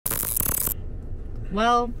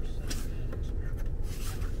Well,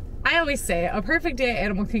 I always say a perfect day at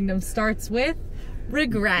Animal Kingdom starts with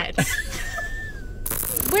regret.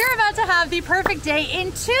 We're about to have the perfect day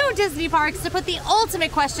in 2 Disney parks to put the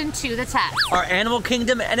ultimate question to the test. Our Animal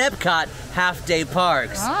Kingdom and EPCOT half-day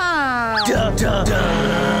parks. Ah. Dun, dun,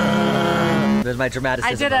 dun. There's my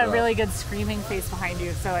dramaticism. I did a really good screaming face behind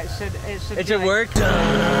you, so it should work.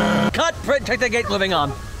 Dun. Cut, print, check the gate, moving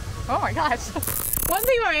on. Oh my gosh. One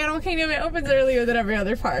thing about Animal Kingdom, it opens earlier than every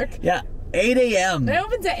other park. Yeah. 8 a.m. It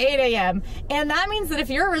opens at 8 a.m. And that means that if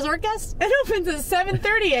you're a resort guest, it opens at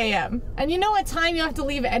 7:30 a.m. And you know what time you have to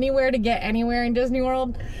leave anywhere to get anywhere in Disney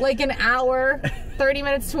World? Like an hour, 30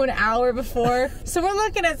 minutes to an hour before. So we're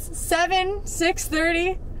looking at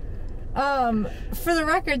 6:30. For the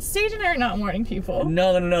record, Sage and I are not morning people.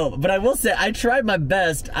 No. But I will say, I tried my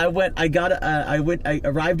best. I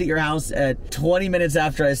arrived at your house at 20 minutes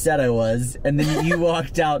after I said I was, and then you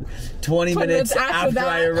walked out 20 minutes after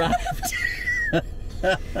I arrived.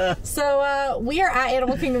 So we are at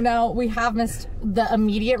Animal Kingdom now. We have missed the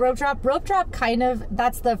immediate rope drop. Rope drop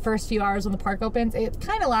that's the first few hours when the park opens. It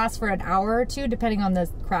kind of lasts for an hour or two depending on the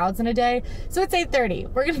crowds in a day. So it's 8:30.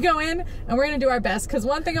 We're going to go in and we're going to do our best, because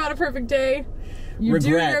one thing about a perfect day, you do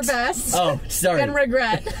your best. Oh, sorry. And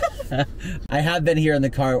regret. I have been here in the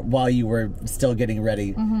car while you were still getting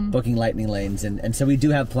ready, booking lightning lanes, and so we do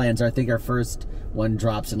have plans. I think our first one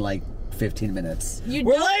drops in like 15 minutes. We're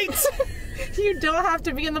late! You don't have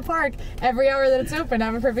to be in the park every hour that it's open to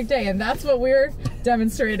have a perfect day, and that's what we're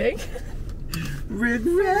demonstrating.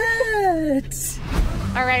 Regret!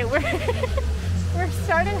 All right, we're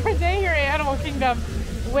starting our day here at Animal Kingdom,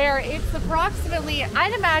 where it's approximately,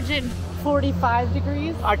 I'd imagine, 45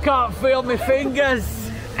 degrees. I can't feel my fingers.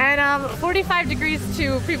 And 45 degrees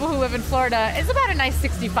to people who live in Florida is about a nice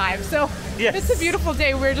 65. So yes. It's a beautiful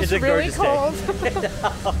day. We're just really cold.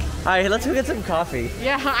 All right, let's go get some coffee.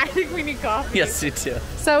 Yeah, I think we need coffee. Yes, me too.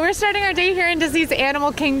 So we're starting our day here in Disney's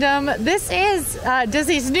Animal Kingdom. This is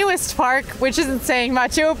Disney's newest park, which isn't saying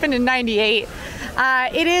much. It opened in '98.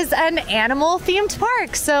 It is an animal-themed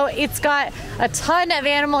park, so it's got a ton of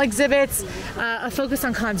animal exhibits, a focus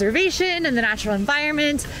on conservation and the natural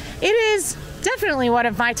environment. It is definitely one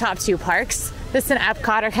of my top 2 parks. This and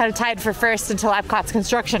Epcot are kind of tied for first until Epcot's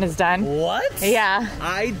construction is done. What? Yeah.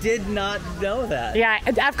 I did not know that. Yeah,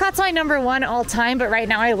 Epcot's my #1 all time, but right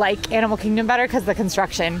now I like Animal Kingdom better because of the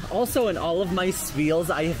construction. Also, in all of my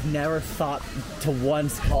spiels, I have never thought to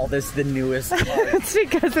once call this the newest park. It's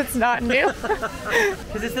because it's not new.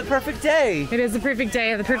 Because it's the perfect day. It is the perfect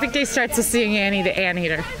day. The perfect day starts with seeing Annie the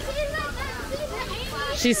anteater.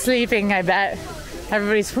 She's sleeping, I bet.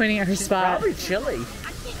 Everybody's pointing at her spot. Probably chilly.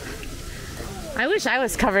 I wish I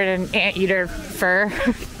was covered in anteater fur.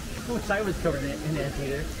 I wish I was covered in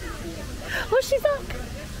anteater. Oh, she's up.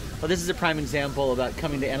 Well, this is a prime example about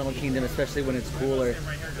coming to Animal Kingdom, especially when it's cooler,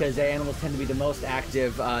 because the animals tend to be the most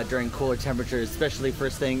active during cooler temperatures, especially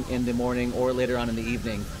first thing in the morning or later on in the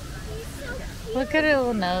evening. Look at her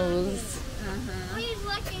little nose. She's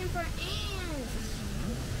looking for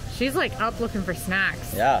ants. She's like up looking for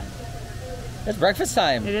snacks. Yeah. It's breakfast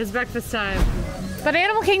time. It is breakfast time. But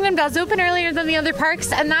Animal Kingdom does open earlier than the other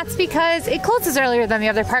parks, and that's because it closes earlier than the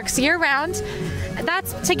other parks year-round.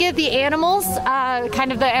 That's to give the animals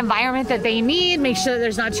kind of the environment that they need, make sure that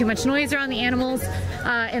there's not too much noise around the animals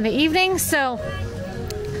in the evening. So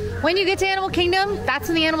when you get to Animal Kingdom, that's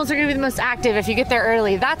when the animals are going to be the most active if you get there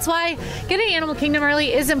early. That's why getting Animal Kingdom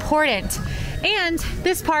early is important. And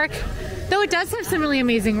this park, though it does have some really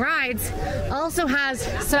amazing rides, also has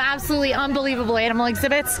some absolutely unbelievable animal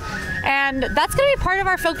exhibits, and that's going to be part of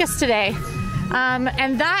our focus today.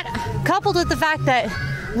 And that, coupled with the fact that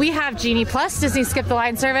we have Genie Plus, Disney Skip the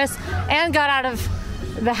Line service, and got out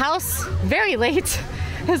of the house very late,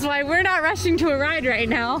 is why we're not rushing to a ride right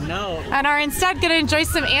now. No. And are instead going to enjoy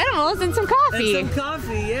some animals and some coffee. And some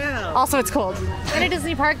coffee, yeah. Also, it's cold. In a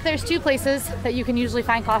Disney park, there's 2 places that you can usually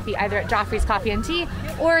find coffee, either at Joffrey's Coffee and Tea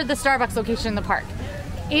or the Starbucks location in the park.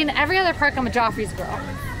 In every other park, I'm a Joffrey's girl.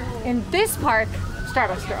 In this park,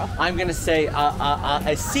 Starbucks girl. I'm going to say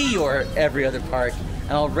I see your every other park,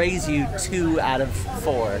 and I'll raise you 2 out of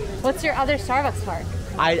 4. What's your other Starbucks park?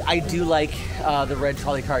 I do like the Red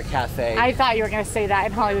Trolley Cart Cafe. I thought you were going to say that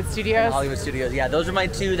in Hollywood Studios. In Hollywood Studios, yeah. Those are my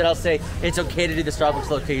 2 that I'll say it's okay to do the Starbucks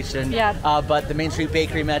location. Yeah. But the Main Street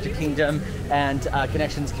Bakery, Magic Kingdom, and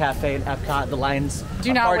Connections Cafe and Epcot, the lines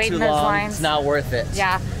do not are wait too in those long. lines. It's not worth it.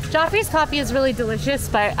 Yeah. Joffrey's coffee is really delicious,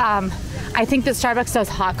 but I think that Starbucks does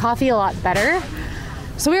hot coffee a lot better.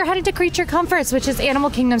 So we are headed to Creature Comforts, which is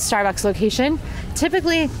Animal Kingdom's Starbucks location.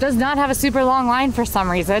 Typically does not have a super long line for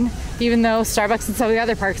some reason, even though Starbucks and some of the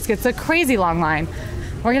other parks gets a crazy long line.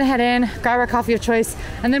 We're gonna head in, grab our coffee of choice,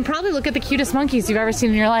 and then probably look at the cutest monkeys you've ever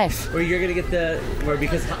seen in your life. Or you're gonna get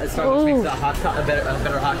because Starbucks makes a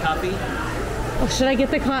better hot coffee. Well, should I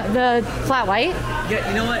get the flat white? Yeah,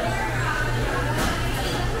 you know what?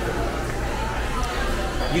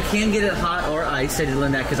 You can get it hot or iced. I did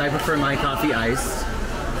learn that because I prefer my coffee iced.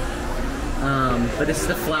 But this is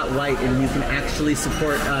the flat white, and you can actually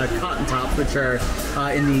support cotton tops, which are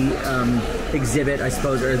in the exhibit, I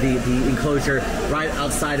suppose, or the enclosure right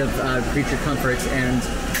outside of Creature Comforts, and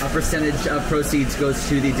a percentage of proceeds goes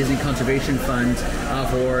to the Disney Conservation Fund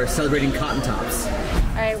for celebrating cotton tops.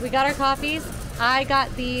 All right, we got our coffees. I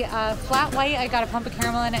got the flat white, I got a pump of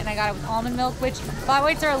caramel in it, and I got it with almond milk, which flat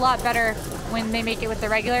whites are a lot better when they make it with the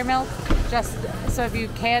regular milk. Just so if you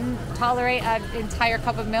can tolerate an entire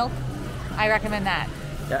cup of milk, I recommend that.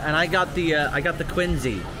 Yeah, and I got the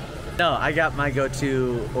Quincy. No, I got my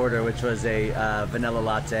go-to order, which was a vanilla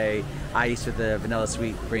latte, iced with the vanilla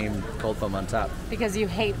sweet cream cold foam on top. Because you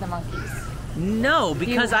hate the monkeys. No,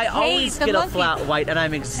 because I always get a flat white, and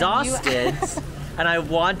I'm exhausted, and I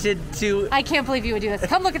wanted to. I can't believe you would do this.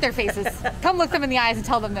 Come look at their faces. Come look them in the eyes and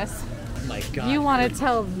tell them this. Oh my God. You want to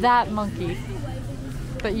tell that monkey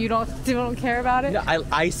that you don't care about it? No,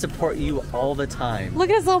 I support you all the time. Look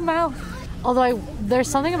at his little mouth. Although there's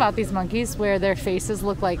something about these monkeys where their faces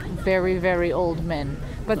look like very, very old men,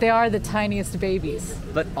 but they are the tiniest babies.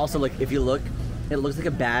 But also, like, if you look, it looks like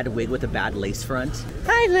a bad wig with a bad lace front.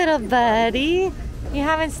 Hi, little buddy. You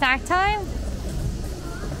having snack time?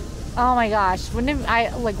 Oh my gosh, wouldn't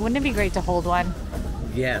it be great to hold one?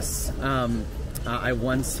 Yes. I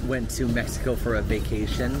once went to Mexico for a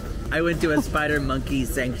vacation. I went to a spider monkey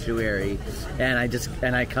sanctuary, and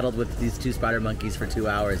I cuddled with these two spider monkeys for 2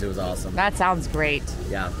 hours. It was awesome. That sounds great.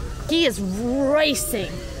 Yeah. He is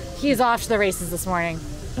racing. He is off to the races this morning.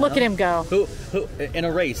 Look at him go. Who in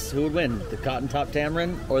a race? Who would win? The cotton top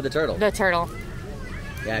tamarin or the turtle? The turtle.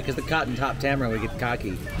 Yeah, because the cotton top tamarin would get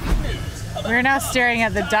cocky. We're now staring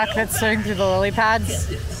at the duck that's swimming through the lily pads.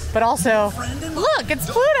 But also, look, it's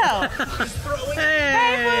Pluto!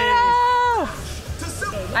 Hey, Pluto!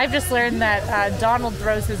 I've just learned that Donald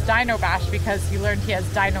throws his dino bash because he learned he has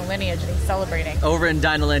dino lineage and he's celebrating. Over in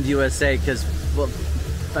Dinoland, USA, because, well,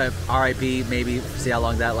 RIP, maybe, see how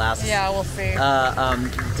long that lasts. Yeah, we'll see.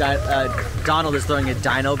 Donald is throwing a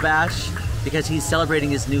dino bash because he's celebrating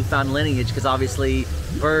his newfound lineage, because obviously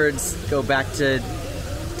birds go back to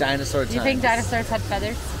dinosaur times. Do you think dinosaurs had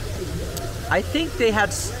feathers? I think they had.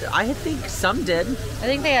 I think some did. I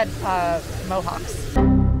think they had mohawks.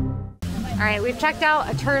 All right, we've checked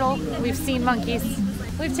out a turtle. We've seen monkeys.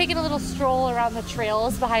 We've taken a little stroll around the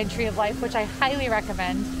trails behind Tree of Life, which I highly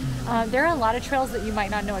recommend. There are a lot of trails that you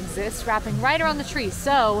might not know exist wrapping right around the tree.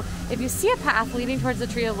 So if you see a path leading towards the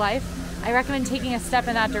Tree of Life, I recommend taking a step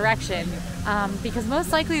in that direction because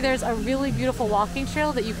most likely there's a really beautiful walking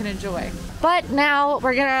trail that you can enjoy. But now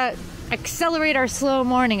we're gonna accelerate our slow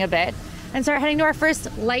morning a bit and start heading to our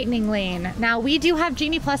first lightning lane. Now we do have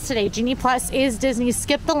Genie Plus today. Genie Plus is Disney's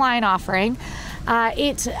Skip the Line offering.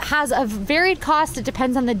 It has a varied cost. It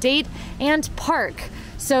depends on the date and park.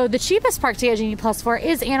 So the cheapest park to get Genie Plus for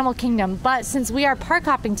is Animal Kingdom, but since we are park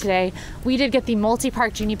hopping today, we did get the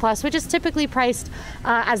multi-park Genie Plus, which is typically priced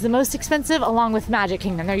as the most expensive, along with Magic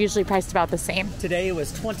Kingdom. They're usually priced about the same. Today it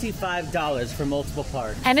was $25 for multiple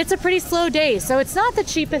parks. And it's a pretty slow day, so it's not the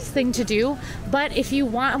cheapest thing to do, but if you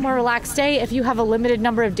want a more relaxed day, if you have a limited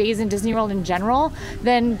number of days in Disney World in general,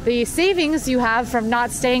 then the savings you have from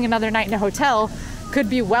not staying another night in a hotel could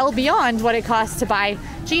be well beyond what it costs to buy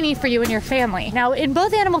Genie for you and your family. Now, in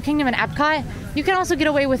both Animal Kingdom and Epcot, you can also get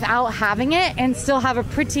away without having it and still have a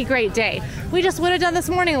pretty great day. We just would have done this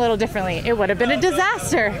morning a little differently. It would have been a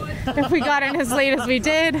disaster if we got in as late as we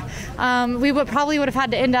did. We probably would have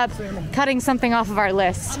had to end up cutting something off of our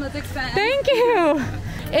list. I'm a big fan. Thank you.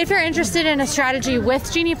 If you're interested in a strategy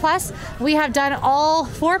with Genie Plus, we have done all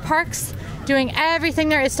 4 parks, doing everything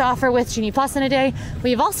there is to offer with Genie Plus in a day.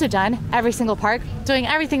 We've also done every single park, doing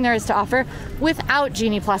everything there is to offer without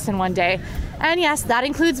Genie Plus in one day. And yes, that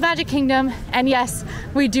includes Magic Kingdom. And yes,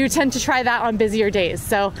 we do tend to try that on busier days.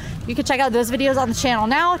 So you can check out those videos on the channel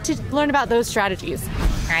now to learn about those strategies.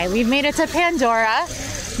 All right, we've made it to Pandora.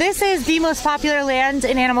 This is the most popular land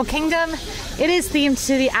in Animal Kingdom. It is themed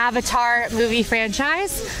to the Avatar movie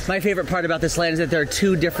franchise. My favorite part about this land is that there are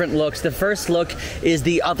 2 different looks. The first look is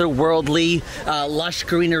the otherworldly, lush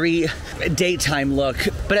greenery daytime look.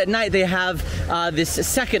 But at night they have this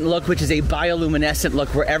second look, which is a bioluminescent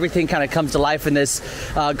look where everything kind of comes to life in this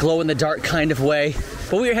glow-in-the-dark kind of way.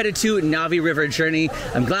 But we are headed to Navi River Journey.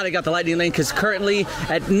 I'm glad I got the lightning lane because currently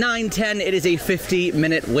at 9:10 it is a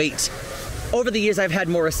 50-minute wait. Over the years, I've had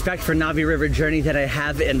more respect for Navi River Journey than I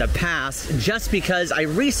have in the past, just because I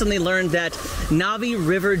recently learned that Navi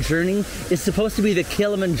River Journey is supposed to be the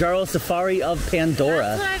Kilimanjaro Safari of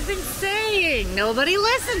Pandora. That's what I've been saying. Nobody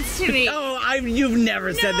listens to me. Oh, you've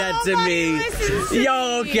never said that to me.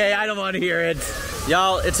 Yo, okay, I don't want to hear it.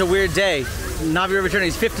 Y'all, it's a weird day. Navi River Journey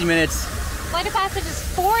is 50 minutes. Flight of Passage is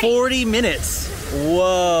 40. 40 minutes.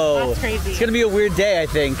 Whoa. That's crazy. It's gonna be a weird day, I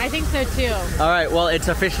think. I think so too. All right, well, it's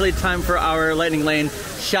officially time for our lightning lane.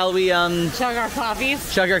 Shall we, chug our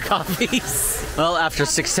coffees? Chug our coffees. Well, after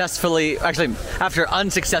unsuccessfully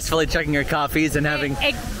chugging our coffees and having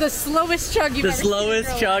the slowest chug you've ever seen. The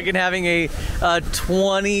slowest chug and having a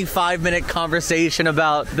 25-minute conversation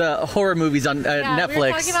about the horror movies on Netflix. We were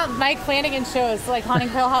talking about Mike Flanagan shows like Haunting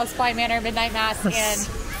Hill House, Bly Manor, Midnight Mass, and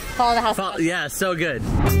Follow the House. Yeah, so good.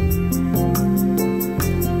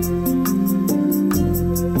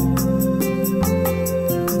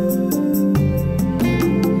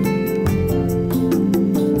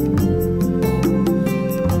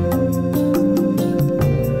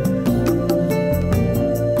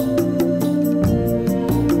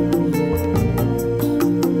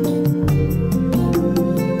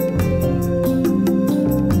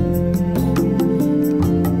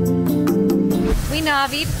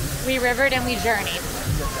 We rivered and we journeyed.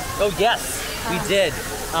 Oh yes, we did.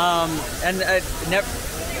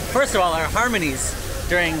 First of all, our harmonies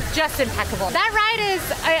during just impeccable. That ride is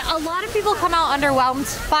a lot of people come out underwhelmed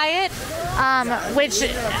by it, which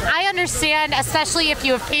I understand, especially if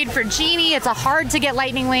you have paid for Genie. It's a hard to get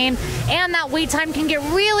lightning lane, and that wait time can get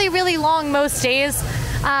really, really long most days.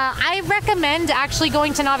 I recommend actually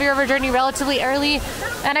going to Navi River Journey relatively early,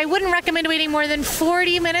 and I wouldn't recommend waiting more than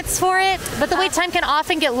 40 minutes for it, but the wait time can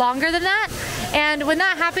often get longer than that. And when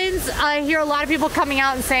that happens, I hear a lot of people coming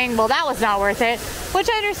out and saying, well, that was not worth it, which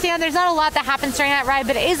I understand. There's not a lot that happens during that ride,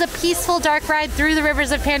 but it is a peaceful, dark ride through the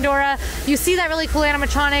rivers of Pandora. You see that really cool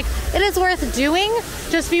animatronic. It is worth doing.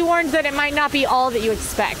 Just be warned that it might not be all that you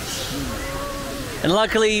expect. And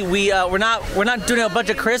luckily, we're not doing a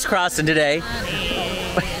bunch of crisscrossing today.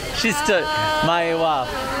 She's to my wow.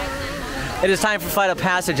 It is time for Flight of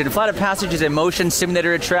Passage, and Flight of Passage is a motion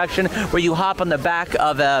simulator attraction where you hop on the back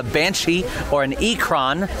of a Banshee or an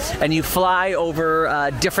Ecron, and you fly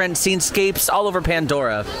over different scenescapes all over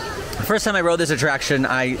Pandora. The first time I rode this attraction,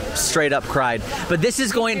 I straight up cried. But this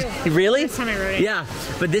is going to... Really? First time I rode it. Yeah.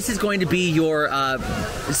 But this is going to be your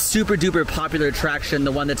super duper popular attraction,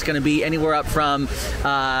 the one that's going to be anywhere up from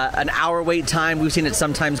an hour wait time. We've seen it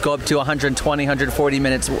sometimes go up to 120, 140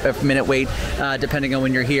 minute wait, depending on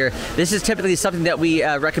when you're here. This is typically something that we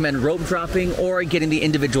recommend rope dropping or getting the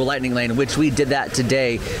individual lightning lane, which we did that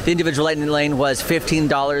today. The individual lightning lane was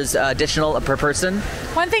 $15 additional per person.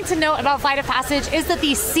 One thing to note about Flight of Passage is that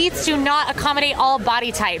these seats do not accommodate all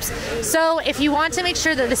body types. So if you want to make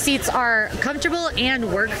sure that the seats are comfortable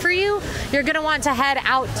and work for you, you're going to want to head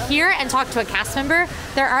out here and talk to a cast member.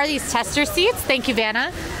 There are these tester seats. Thank you,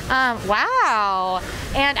 Vanna. Wow.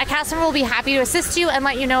 And a cast member will be happy to assist you and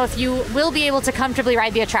let you know if you will be able to comfortably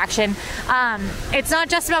ride the attraction. It's not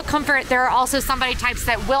just about comfort. There are also some body types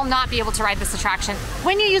that will not be able to ride this attraction.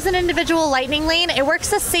 When you use an individual lightning lane, it works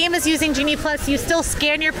the same as using Genie Plus. You still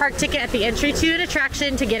scan your park ticket at the entry to an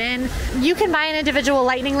attraction to get in. You can buy an individual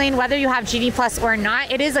lightning lane whether you have Genie Plus or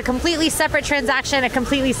not. It is a completely separate transaction, a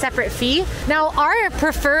completely separate fee. Now, our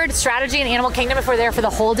preferred strategy in Animal Kingdom, if we're there for the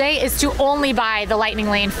whole day, is to only buy the lightning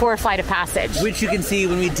lane for Flight of Passage. Which you can see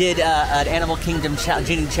when we did an Animal Kingdom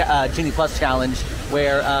Genie Plus challenge,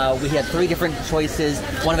 where we had 3 different choices.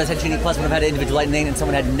 One of us had Genie Plus, one of us had individual lightning lane, and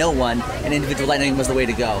someone had no one, and individual lightning lane was the way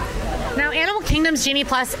to go. Now, Animal Kingdom's Genie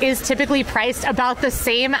Plus is typically priced about the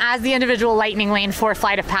same as the individual lightning lane for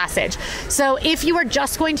Flight of Passage. So if you are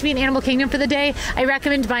just going to be in Animal Kingdom for the day, I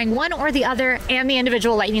recommend buying one or the other, and the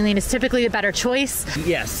individual lightning lane is typically the better choice.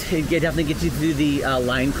 Yes, it definitely gets you through the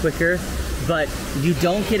line quicker, but you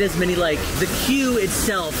don't get as many, like, the queue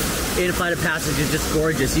itself in Flight of Passage is just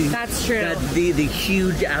gorgeous. That's true. The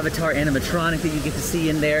huge Avatar animatronic that you get to see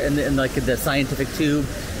in there, in like the scientific tube.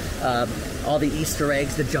 All the Easter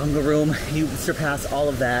eggs, the jungle room, you surpass all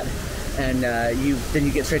of that, and then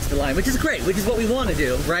you get straight to the line, which is great, which is what we want to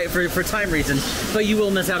do, right, for time reasons, but you will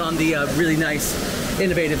miss out on the really nice,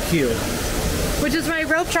 innovative queue. Which is why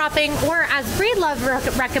rope dropping, or as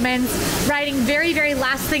Breedlove recommends, riding very, very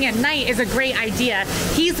last thing at night is a great idea.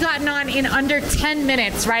 He's gotten on in under 10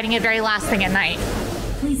 minutes riding it very last thing at night.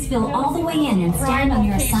 Please fill all the way in and stand on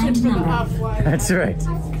your assigned number. That's right.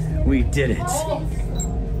 We did it.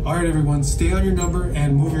 All right, everyone, stay on your number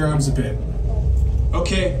and move your arms a bit.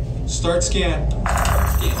 Okay, start scan.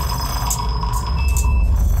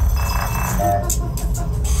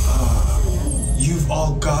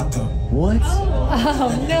 all got them. What?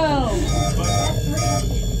 Oh no.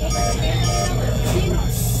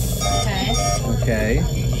 Okay.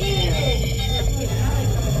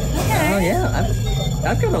 Oh yeah,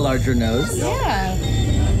 I've got a larger nose. Yeah.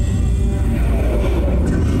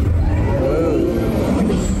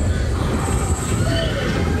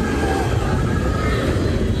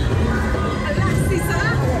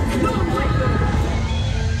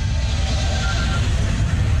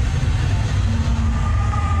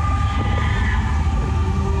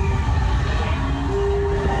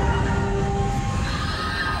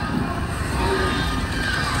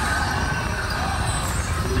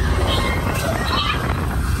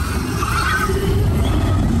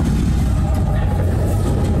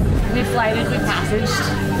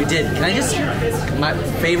 We did. Can I just... My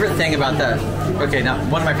favorite thing about okay, now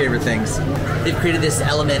one of my favorite things. They've created this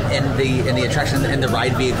element in the attraction in the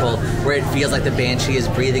ride vehicle where it feels like the Banshee is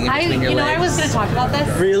breathing in between your legs. I was going to talk about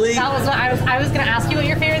this. Really? That was what I was going to ask you what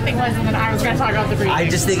your favorite thing was, and then I was going to talk about the breathing. I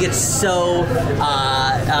just think it's so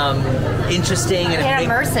interesting and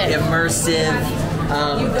immersive.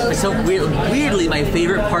 So weirdly, my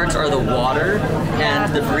favorite parts are the water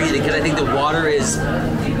and the breathing, because I think the water is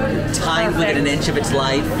timed within an inch of its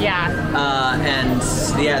life. Yeah.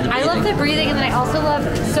 The breathing. I love the breathing, and then I also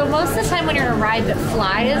love, so most of the time when you're in a ride that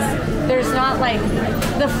flies, there's not like,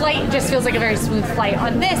 the flight just feels like a very smooth flight.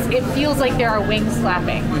 On this, it feels like there are wings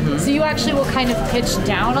flapping. Mm-hmm. So you actually will kind of pitch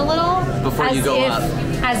down a little. Before you go up.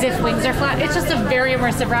 As if wings are flat. It's just a very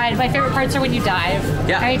immersive ride. My favorite parts are when you dive.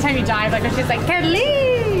 Yeah. Anytime you dive, like it's just like, can't leave.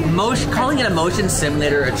 Calling it a motion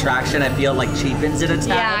simulator attraction, I feel like cheapens it a ton.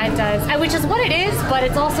 Yeah, it does. Which is what it is, but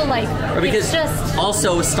it's also like, because it's just...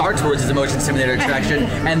 Also, Star Tours is a motion simulator attraction,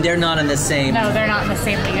 and they're not in the same... No, they're not in the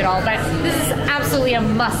same league at all, but this is absolutely a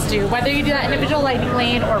must-do. Whether you do that individual lightning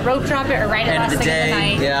lane or rope drop it or ride it last thing of the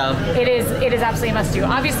night, yeah. it is absolutely a must-do.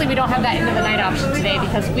 Obviously, we don't have that end of the night option today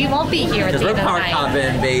because we won't be here at the end of the night. Park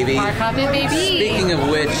hopping, baby. Park hopping, baby. Speaking of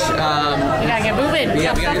which... we gotta get moving. We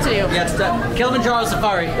got stuff to do. Yeah, Kilimanjaro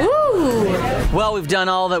Safari. Ooh! Well, we've done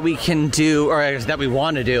all that we can do, or that we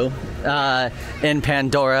want to do, in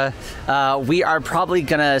Pandora. We are probably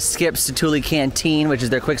gonna skip Satuli Canteen, which is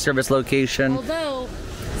their quick service location. Although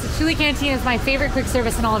Satuli Canteen is my favorite quick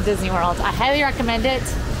service in all of Disney World. I highly recommend it.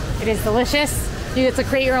 It is delicious. You get to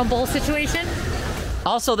create your own bowl situation.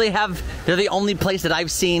 Also, they're the only place that I've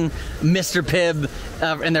seen Mr. Pibb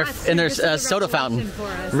in their soda fountain.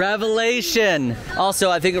 Revelation. Also,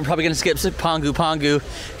 I think we're probably going to skip Pongu Pongu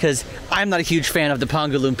because I'm not a huge fan of the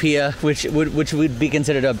Pongu Lumpia, which would be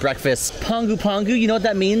considered a breakfast. Pongu Pongu, you know what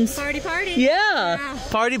that means? Party, party. Yeah.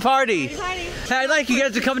 Party, party. Party, party. I'd like you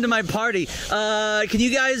guys to come to my party. Can you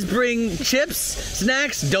guys bring chips,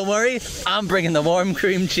 snacks? Don't worry, I'm bringing the warm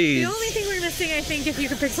cream cheese. The only thing we're missing, I think, if you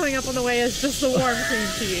could pick something up on the way, is just the warm cream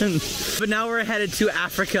cheese. But now we're headed to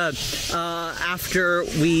Africa after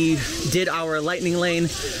we did our lightning lane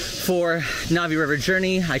for Navi River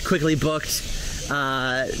Journey. I quickly booked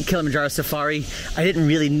Kilimanjaro Safari. I didn't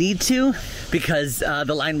really need to because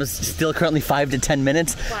the line was still currently 5 to 10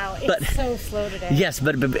 minutes. Wow, it's so slow today. Yes,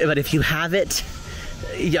 but if you have it,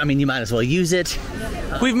 I mean, you might as well use it.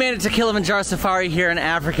 We've made it to Kilimanjaro Safari here in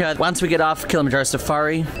Africa. Once we get off Kilimanjaro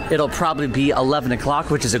Safari, it'll probably be 11 o'clock,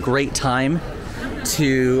 which is a great time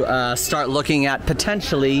to start looking at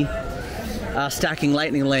potentially stacking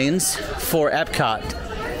lightning lanes for EPCOT.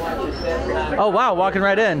 Oh wow, walking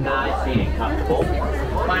right in.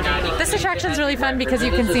 This attraction is really fun because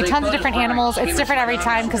you can see tons of different animals. It's different every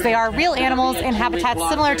time because they are real animals in habitats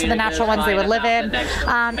similar to the natural ones they would live in.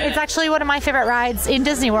 It's actually one of my favorite rides in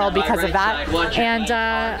Disney World because of that. And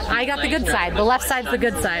I got the good side. The left side's the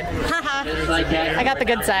good side. Haha. I got the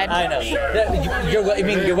good side. I know.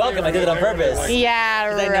 You're welcome. I did it on purpose. Yeah,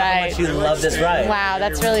 right. I know how much you love this ride. Wow,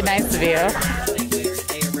 that's really nice of you.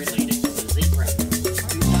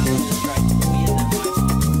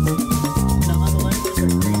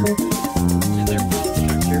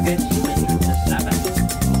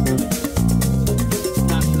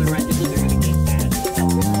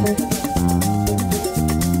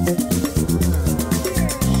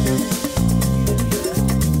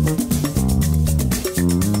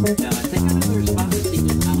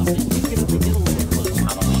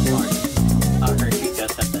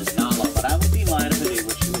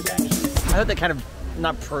 That kind of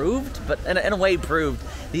not proved, but in a way proved.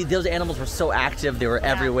 Those animals were so active. They were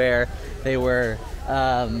everywhere. They were...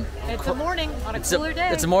 it's a morning on a cooler day.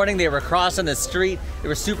 It's a morning. They were crossing the street. They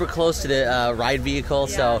were super close to the ride vehicle,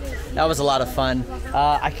 so that was a lot of fun.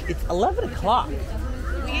 It's 11 o'clock.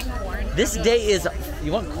 We ate corn. This day is...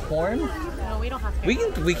 You want corn? No, we don't have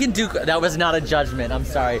to. We can do. That was not a judgment. I'm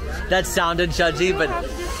sorry. That sounded judgy, but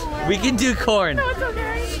we can do corn. No, it's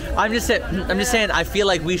okay. I'm just saying. I feel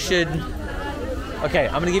like we should. Okay,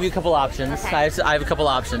 I'm gonna give you a couple options. Okay. I have a couple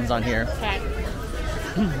options on here. Okay.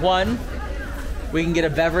 One, we can get a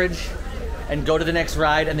beverage and go to the next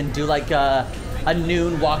ride, and then do like a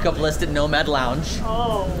noon walk-up list at Nomad Lounge.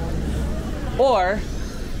 Oh. Or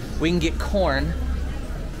we can get corn,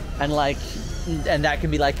 and that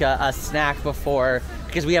can be like a snack before,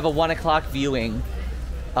 because we have a 1 o'clock viewing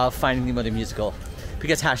of Finding Nemo the musical,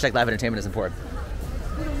 because hashtag live entertainment is important.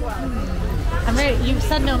 You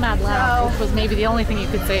said Nomad Lounge, which was maybe the only thing you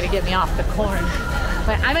could say to get me off the corn.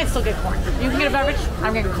 But I might still get corn. You can get a beverage,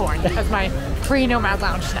 I'm getting corn. That's my free Nomad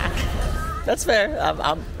Lounge snack. That's fair.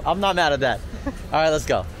 I'm not mad at that. All right, let's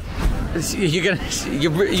go.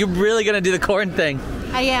 You're really gonna do the corn thing?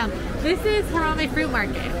 I am. This is Harambe Fruit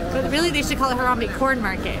Market, but really they should call it Harambe Corn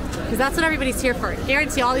Market, because that's what everybody's here for.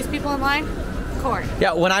 Guarantee all these people in line, corn.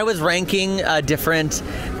 Yeah, when I was ranking different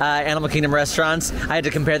Animal Kingdom restaurants, I had to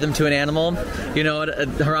compare them to an animal. You know what a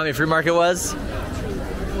Harambe Fruit Market was?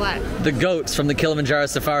 What? The goats from the Kilimanjaro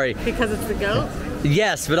Safari. Because it's the goat?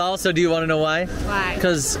 Yes, but also, do you want to know why? Why?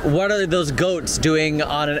 Because what are those goats doing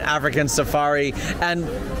on an African safari, and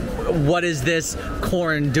what is this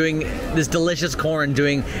corn doing, this delicious corn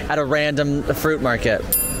doing at a random fruit market?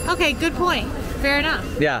 Okay, good point. Fair enough.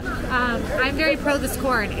 Yeah. I'm very pro this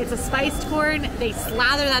corn. It's a spiced corn. They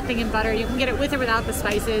slather that thing in butter. You can get it with or without the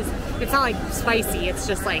spices. It's not like spicy. It's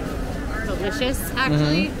just like delicious,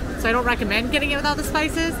 actually. So I don't recommend getting it without the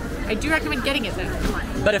spices. I do recommend getting it though.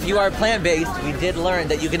 But if you are plant-based, we did learn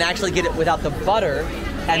that you can actually get it without the butter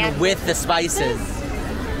and with the spices.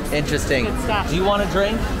 Interesting. Good stuff. Do you want a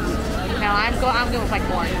drink? No, I'm going with my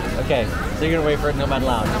corn. Okay, so you're gonna wait for Nomad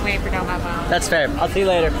Lounge. I'm waiting for Nomad Lounge. That's fair. I'll see you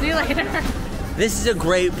later. See you later. This is a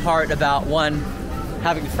great part about, one,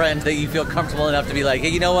 having friends that you feel comfortable enough to be like, hey,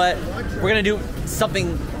 you know what? We're gonna do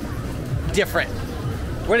something different.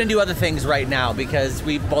 We're gonna do other things right now because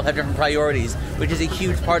we both have different priorities, which is a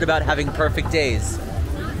huge part about having perfect days.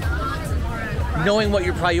 Knowing what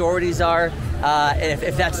your priorities are, and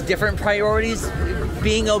if that's different priorities,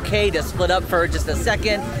 being okay to split up for just a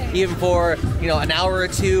second, even for an hour or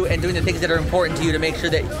two, and doing the things that are important to you to make sure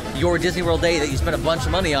that your Disney World day that you spent a bunch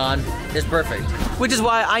of money on is perfect. Which is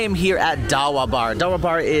why I am here at Dawa Bar. Dawa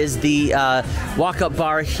Bar is the walk-up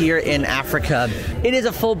bar here in Africa. It is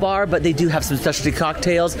a full bar, but they do have some specialty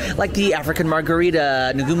cocktails like the African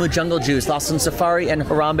Margarita, Ngumu Jungle Juice, Lost on Safari, and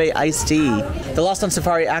Harambe Iced Tea. The Lost on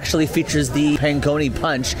Safari actually features the Pangoni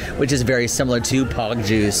Punch, which is very similar to Pog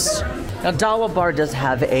Juice. Now, Dawa Bar does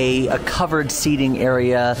have a covered seating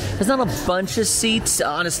area. There's not a bunch of seats.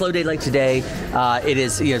 On a slow day like today, it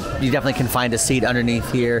is, you definitely can find a seat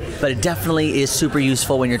underneath here, but it definitely is super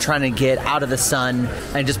useful when you're trying to get out of the sun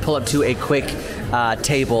and just pull up to a quick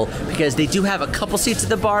table, because they do have a couple seats at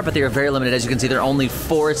the bar, but they are very limited. As you can see, there are only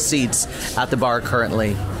 4 seats at the bar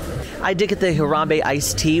currently. I did get the Harambe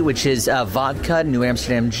Iced Tea, which is vodka, New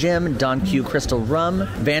Amsterdam Gin, Don Q Crystal Rum,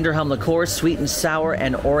 Vanderham Liqueur, sweet and sour,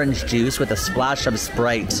 and orange juice with a splash of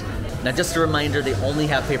Sprite. Now, just a reminder, they only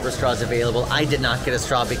have paper straws available. I did not get a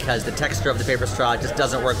straw because the texture of the paper straw just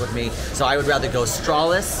doesn't work with me, so I would rather go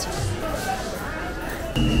strawless.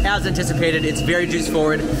 As anticipated, it's very juice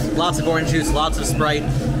forward, lots of orange juice, lots of Sprite.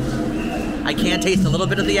 I can taste a little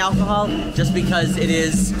bit of the alcohol just because it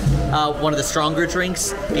is one of the stronger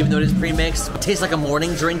drinks, even though it is pre-mixed. It tastes like a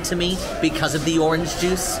morning drink to me because of the orange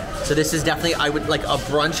juice. So this is definitely, I would like a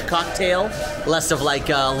brunch cocktail, less of like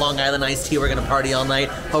Long Island iced tea, we're gonna party all night.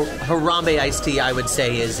 Harambe iced tea, I would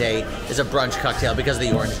say, is a brunch cocktail because of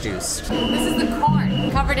the orange juice. This is the corn,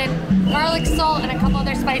 covered in garlic, salt, and a couple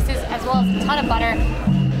other spices, as well as a ton of butter.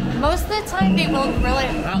 Most of the time they will grill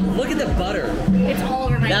it. Look at the butter. It's all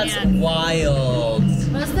over my hand. That's wild.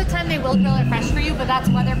 Most of the time they will grill it fresh for you, but that's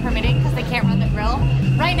weather permitting because they can't run the grill.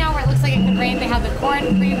 Right now where it looks like it could rain, they have the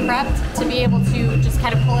corn pre-prepped to be able to just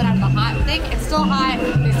kind of pull it out of the hot thing. It's still hot.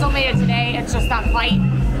 They still made it today. It's just not quite,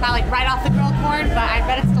 not like right off the grilled corn, but I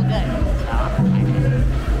bet it's still good.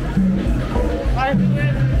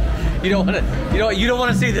 You don't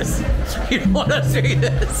want to see this. You don't want to see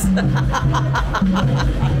this.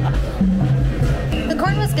 The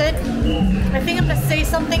corn was good. I think I'm gonna say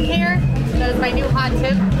something here. That is my new hot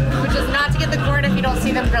tip, which is not to get the corn if you don't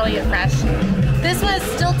see them grilling it fresh. This was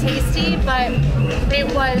still tasty, but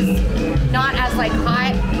it was not as like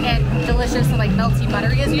hot and delicious and like melty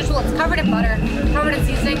buttery as usual. It's covered in butter, covered in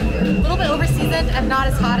seasoning, a little bit over seasoned and not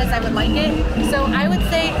as hot as I would like it. So I would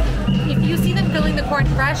say if you see them grilling the corn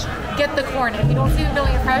fresh, get the corn. If you don't see them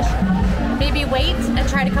grilling it fresh, maybe wait and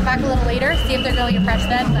try to come back a little later, see if they're grilling it fresh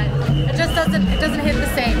then, but it doesn't hit the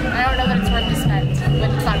same. I don't know that it's worth the spend when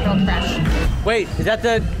it's not grilled fresh. Wait, is that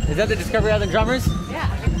the Discovery Island drummers? Yeah,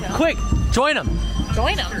 I think so. Quick, join them.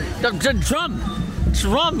 Join them.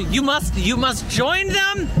 Drum. You must join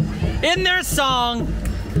them in their song.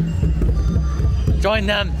 Join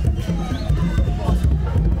them.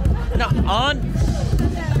 No, on.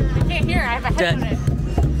 I can't hear. I have a headphone in.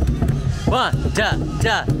 One, da.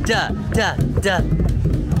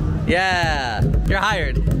 Yeah, you're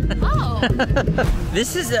hired. Oh.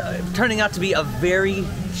 This is turning out to be a very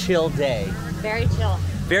chill day. Very chill.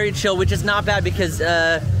 Very chill, which is not bad because,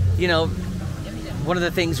 you know, one of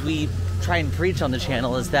the things we try and preach on the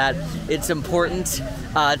channel is that it's important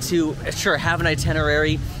to, sure, have an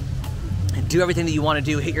itinerary, do everything that you want to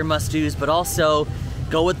do, hit your must-dos, but also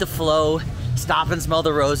go with the flow, stop and smell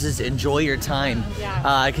the roses, enjoy your time.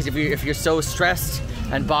 Because if you're so stressed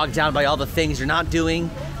and bogged down by all the things you're not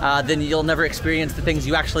doing, then you'll never experience the things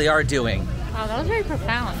you actually are doing. Oh, that was very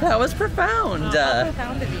profound. That was profound. Oh, how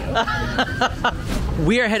profound of you.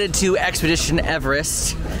 We are headed to Expedition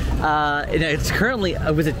Everest. And it's currently,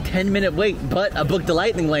 it was a 10-minute wait, but I booked the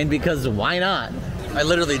lightning lane because why not? I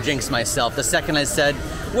literally jinxed myself the second I said,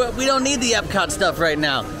 well, we don't need the EPCOT stuff right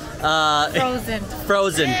now.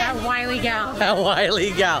 Frozen. That wily gal. That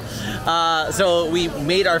wily gal. So we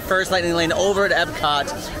made our first lightning lane over at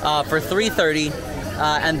EPCOT for 3:30,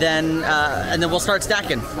 and then we'll start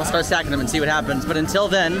stacking. We'll start stacking them and see what happens. But until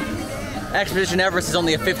then, Expedition Everest is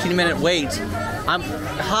only a 15-minute wait.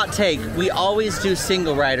 Hot take. We always do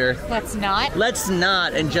single rider. Let's not. Let's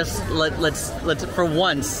not, and just let's for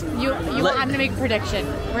once. I'm gonna make a prediction.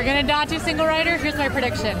 We're gonna not do single rider. Here's my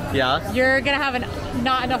prediction. Yeah. You're gonna have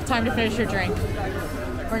not enough time to finish your drink.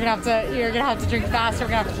 You're gonna have to drink fast. Or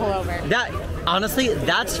we're gonna have to pull over. That honestly,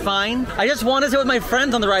 that's fine. I just want to sit with my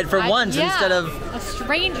friends on the ride for once instead of a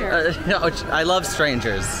stranger. No, I love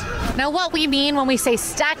strangers. Now, what we mean when we say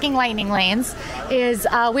stacking lightning lanes is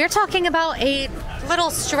we're talking about a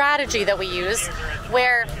little strategy that we use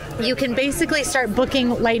where you can basically start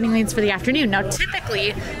booking lightning lanes for the afternoon. Now,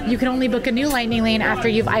 typically, you can only book a new lightning lane after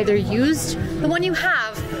you've either used the one you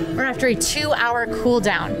have or after a 2-hour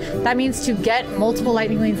cooldown. That means to get multiple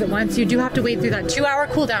lightning lanes at once, you do have to wait through that 2-hour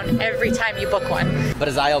cooldown every time you book one. But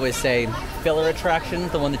as I always say, filler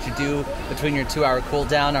attractions, the one that you do between your 2-hour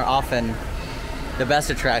cooldown, are often the best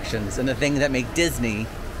attractions and the thing that make Disney.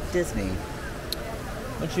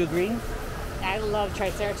 Don't you agree? I love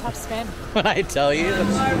Triceratops spin. When I tell you.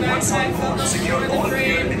 Secure all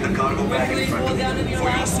gear in the cargo bag in front of you for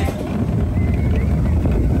your safety.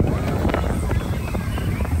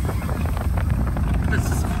 This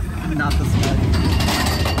is not the smell.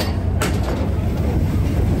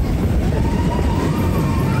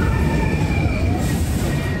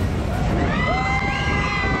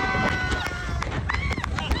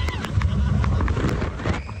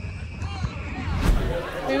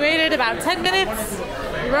 We waited about 10 minutes.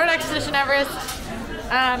 We rode Expedition Everest.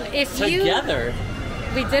 Together?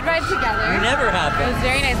 We did ride together. We never have. It was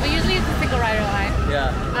very nice. We usually use the single rider line.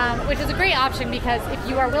 Yeah. Which is a great option because if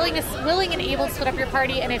you are willing and able to split up your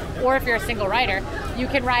party, and if you're a single rider, you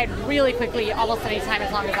can ride really quickly almost any time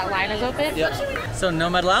as long as that line is open. Yep. So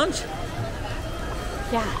Nomad Lounge?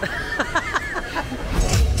 Yeah.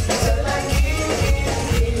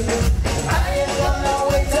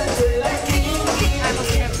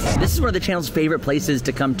 This is one of the channel's favorite places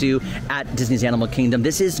to come to at Disney's Animal Kingdom.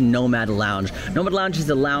 This is Nomad Lounge. Nomad Lounge is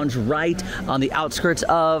a lounge right on the outskirts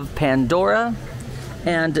of Pandora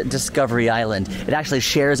and Discovery Island. It actually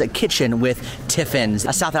shares a kitchen with Tiffin's,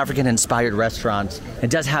 a South African-inspired restaurant. It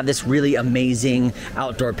does have this really amazing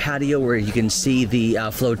outdoor patio where you can see the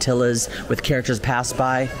flotillas with characters pass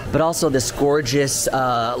by, but also this gorgeous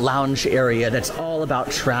lounge area that's all about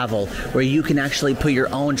travel, where you can actually put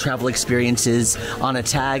your own travel experiences on a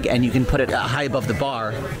tag and you can put it high above the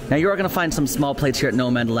bar. Now you are going to find some small plates here at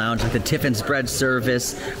Nomad Lounge, like the Tiffin's bread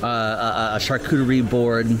service, a charcuterie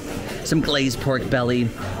board, some glazed pork belly.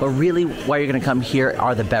 But really, why you're going to come here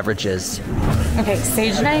are the beverages. Okay,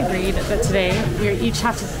 Sage and I agreed that today we each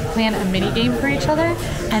have to plan a mini game for each other,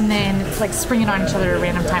 and then like spring it on each other at a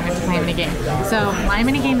random time to play a mini game. So my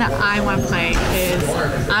mini game that I want to play is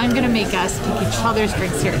I'm going to make us pick each other's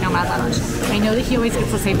drinks here at Nomad Lounge. I know that he always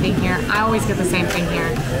gets the same thing here. I always get the same thing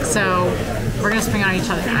here. So we're going to spring it on each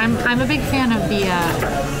other. I'm a big fan of the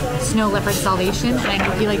Snow Leopard Salvation, and I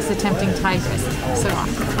know he likes the Tempting Tigress. So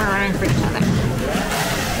we're running for each other.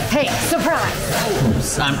 Hey,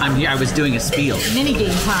 surprise! I'm here. I was doing a spiel. Mini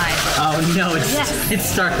game time. Oh no, it's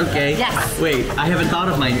start. Okay. Yes. Wait, I haven't thought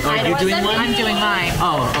of mine. Oh, you're doing one? I'm doing mine.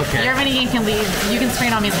 Oh, okay. Your mini game can leave. You can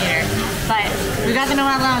spring it on me later. But we got the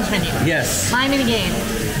Nomad Lounge menu. Yes. My mini game.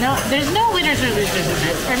 No, there's no winners or losers in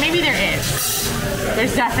this, or maybe there is.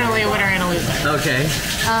 There's definitely a winner and a loser. Okay.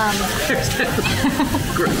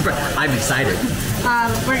 I'm excited.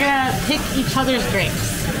 We're gonna pick each other's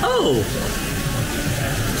drinks. Oh.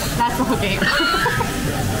 That's the whole game.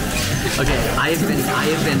 Okay, I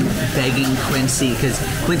have been begging Quincy, because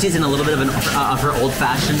Quincy's in a little bit of her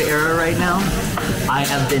old-fashioned era right now. I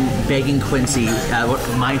have been begging Quincy.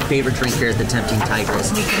 My favorite drink here is the Tempting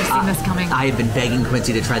Tigress. We could have seen this coming. I have been begging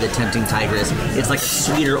Quincy to try the Tempting Tigress. It's like a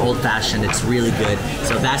sweeter old-fashioned. It's really good.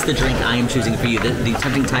 So that's the drink I am choosing for you. The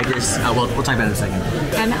Tempting Tigress. We'll talk about it in a second.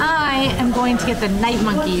 And I am going to get the Night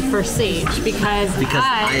Monkey for Sage because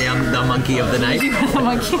I am the monkey of the night. The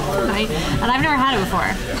monkey of the night, and I've never had it before.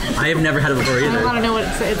 I have never had it before either. I want to know what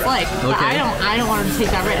it's like. Okay. But I don't want to take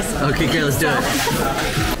that risk. Okay, great, let's do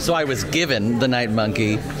it. So I was given the Night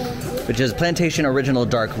Monkey, which is plantation original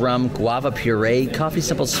dark rum, guava puree, coffee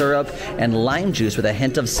simple syrup, and lime juice with a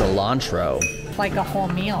hint of cilantro. Like a whole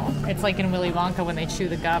meal. It's like in Willy Wonka when they chew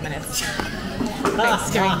the gum and it's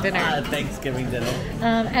Thanksgiving dinner. Thanksgiving dinner.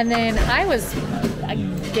 And then I was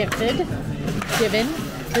given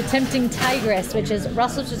the Tempting Tigress, which is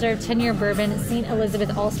Russell's Reserve 10-year bourbon, St.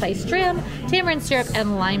 Elizabeth allspice dram, tamarind syrup,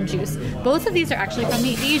 and lime juice. Both of these are actually from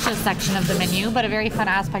the Asia section of the menu, but a very fun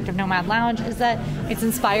aspect of Nomad Lounge is that it's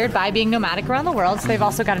inspired by being nomadic around the world. So they've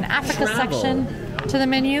also got an Africa section to the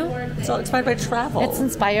menu. It's all inspired by travel. It's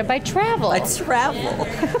inspired by travel. It's travel.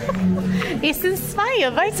 It's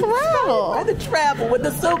inspired by travel. By the travel with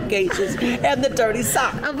the suitcases and the dirty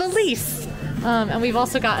socks. A valise. And we've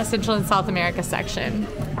also got Essential in South America section.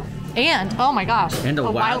 And, oh my gosh, and a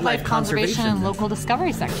wildlife conservation and local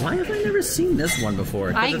discovery section. Why have I never seen this one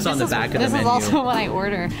before? Because it's on the back of the menu. This is also what I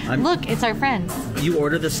order. Look, it's our friends. You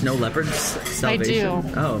order the Snow Leopard's Salvation? I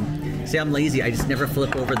do. Oh. See, I'm lazy. I just never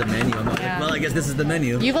flip over the menu. I'm like, well, I guess this is the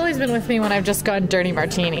menu. You've always been with me when I've just gone dirty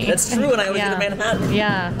martini. That's true, and I always get a Manhattan.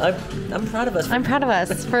 Yeah. I'm proud of us. I'm proud of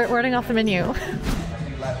us for ordering off the menu.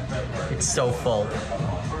 It's so full.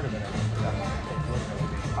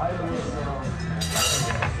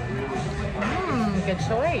 Good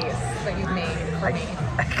choice that you've made for me.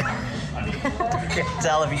 I can't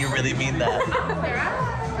tell if you really mean that.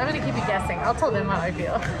 I'm going to keep you guessing. I'll tell them how I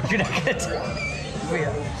feel. You're not going to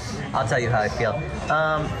tell. I'll tell you how I feel.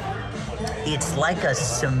 It's like a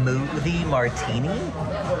smoothie martini.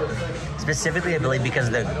 Specifically, I believe, because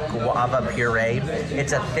of the guava puree.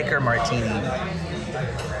 It's a thicker martini.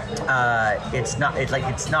 It's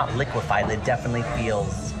not liquefied. It definitely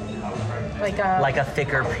feels like a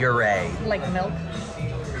thicker puree. Like milk?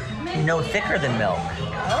 No, thicker than milk.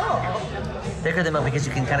 Oh. Thicker than milk because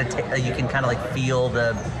you can kind of like feel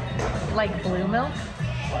the. Like blue milk?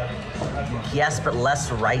 Yes, but less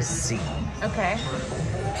ricey. Okay.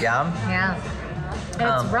 Yeah. Yeah.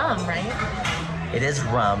 And it's rum, right? It is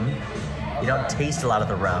rum. You don't taste a lot of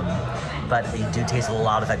the rum, but you do taste a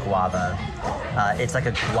lot of the guava. It's like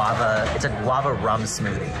a guava rum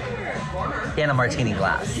smoothie in a martini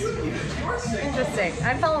glass. Interesting.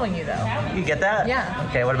 I'm following you though. You get that? Yeah.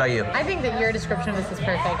 Okay, what about you? I think that your description of this is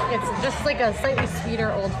perfect. It's just like a slightly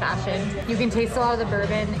sweeter old fashioned. You can taste a lot of the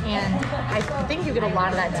bourbon, and I think you get a lot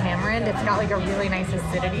of that tamarind. It's got like a really nice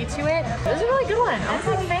acidity to it. This is a really good one. I'm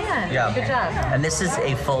a big fan. Yeah. Good job. And this is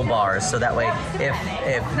a full bar, so that way,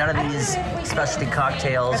 if none of these specialty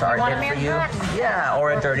cocktails are it for you, yeah,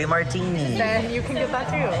 or a dirty martini, then you can get that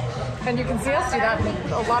too. And you can see us do that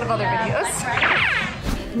in a lot of other videos.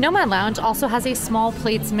 Nomad Lounge also has a small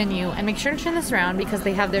plates menu, and make sure to turn this around because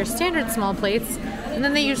they have their standard small plates, and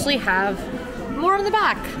then they usually have more in the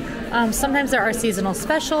back. Sometimes there are seasonal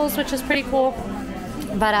specials, which is pretty cool,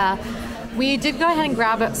 but we did go ahead and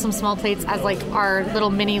grab some small plates as like our little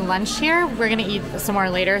mini lunch here. We're gonna eat some more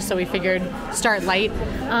later, so we figured start light.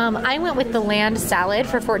 I went with the land salad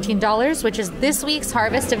for $14, which is this week's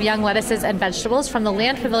harvest of young lettuces and vegetables from the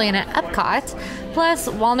Land Pavilion at EPCOT, plus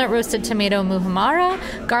walnut roasted tomato muhammara,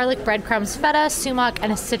 garlic breadcrumbs feta, sumac,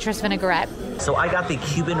 and a citrus vinaigrette. So I got the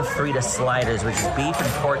Cuban Frita sliders, which is beef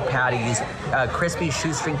and pork patties, crispy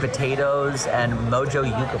shoestring potatoes, and mojo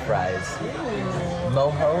yuca fries.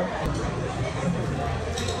 Mojo?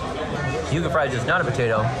 Yuca fries is not a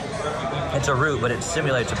potato. It's a root, but it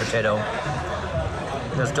simulates a potato.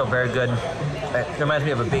 They're still very good. It reminds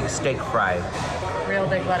me of a big steak fry. real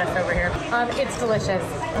big lettuce over here. It's delicious.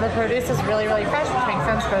 The produce is really, really fresh, which makes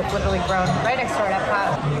sense, but it's literally grown right next door at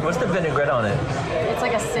EPCOT. What's the vinaigrette on it? It's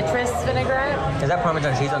like a citrus vinaigrette. Is that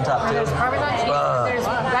Parmesan cheese on top too? There's Parmesan cheese, there's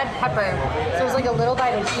red pepper. So there's like a little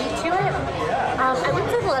bite of heat to it. I wouldn't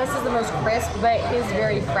say the lettuce is the most crisp, but it is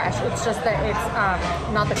very fresh. It's just that it's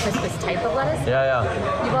not the crispest type of lettuce. Yeah.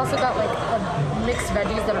 You've also got like mixed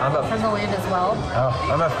veggies that are from the land as well. Oh,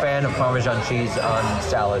 I'm a fan of Parmesan cheese on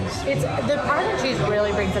salads. The Parmesan cheese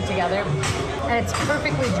really brings it together, and it's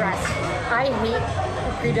perfectly dressed. I hate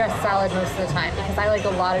a pre-dressed salad most of the time because I like a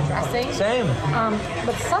lot of dressing. Same.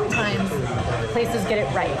 But sometimes places get it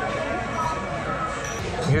right.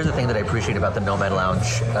 Here's the thing that I appreciate about the Nomad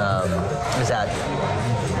Lounge is that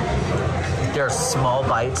there are small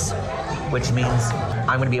bites, which means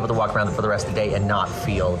I'm going to be able to walk around for the rest of the day and not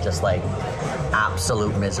feel just like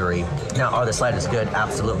absolute misery. Now, are the sliders good?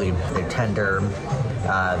 Absolutely. They're tender,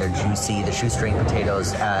 they're juicy. The shoestring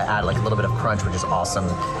potatoes add like a little bit of crunch, which is awesome.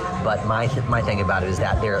 But my thing about it is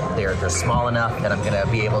that they're small enough that I'm going to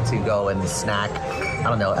be able to go and snack, I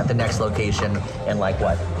don't know, at the next location in like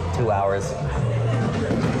what, 2 hours?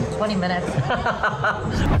 20 minutes.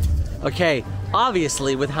 Okay,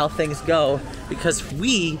 obviously with how things go, because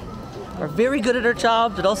we are very good at our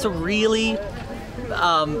jobs, but also really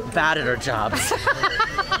bad at our jobs.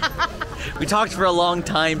 We talked for a long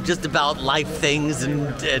time just about life things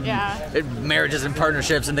and marriages and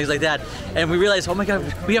partnerships and things like that. And we realized, oh my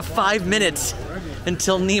God, we have 5 minutes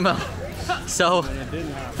until Nemo. So,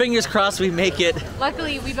 fingers crossed we make it.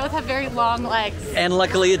 Luckily, we both have very long legs. And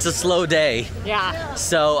luckily, it's a slow day. Yeah.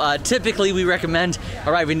 So, typically, we recommend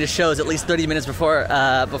arriving to shows at least 30 minutes before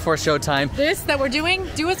showtime. This that we're doing,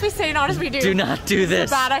 do as we say, not as we do. Do not do this.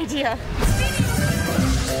 It's a bad idea.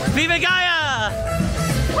 Viva Gaia!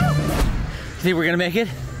 Think we're gonna make it?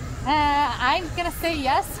 I'm gonna say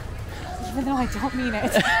yes, even though I don't mean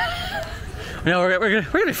it. No, we're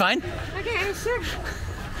gonna be fine. Okay, sure.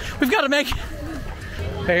 We've got to make it.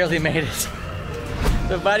 Barely made it.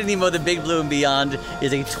 So Finding Nemo, The Big Blue and Beyond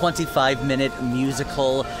is a 25-minute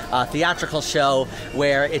musical theatrical show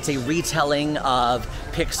where it's a retelling of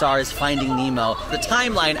Pixar's Finding Nemo. The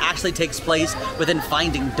timeline actually takes place within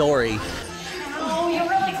Finding Dory. Oh, you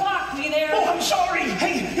really clocked me there. Oh, I'm sorry.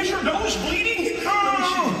 Hey, is your nose bleeding?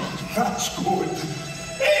 Oh, that's good.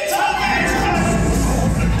 It's a mess!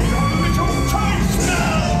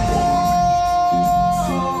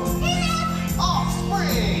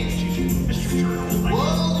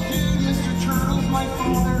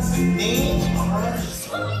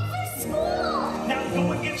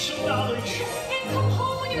 Some knowledge. And come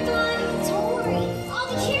home when you're done. Don't worry. I'll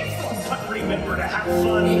be careful. But remember to have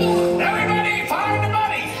fun. Everybody, find the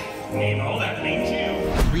money. Nemo, that means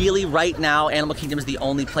you. Really, right now, Animal Kingdom is the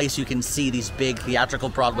only place you can see these big theatrical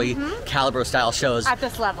Broadway caliber-style shows. At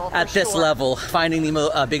this level, At this level. Finding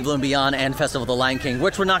Nemo, Big Blue and Beyond, and Festival of the Lion King,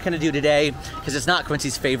 which we're not going to do today because it's not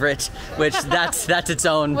Quincy's favorite, which that's its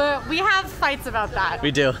own. We have fights about that. We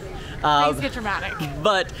do. Things get dramatic.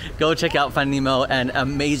 But go check out Finding Nemo, and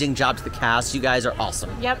amazing job to the cast. You guys are awesome.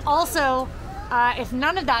 Yep. Also, if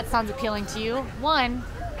none of that sounds appealing to you, 1,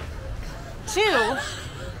 2,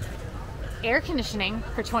 air conditioning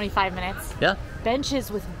for 25 minutes. Yeah. Benches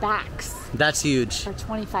with backs That's huge. for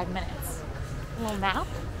 25 minutes. A little nap,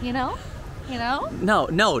 you know?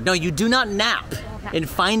 No, you do not nap. In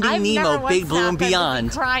Finding I've Nemo, never Big once Blue and napped. I've been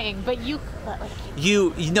Beyond. crying, but you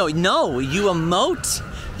You emote.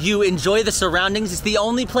 You enjoy the surroundings. It's the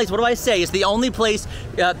only place, what do I say? It's the only place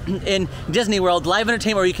in Disney World, live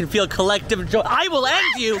entertainment, where you can feel collective joy. I will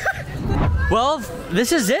end you. Well,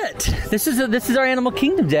 this is it. This is our Animal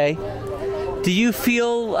Kingdom day. Do you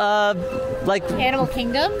feel like Animal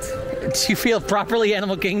Kingdom? Do you feel properly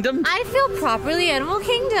Animal Kingdom? I feel properly Animal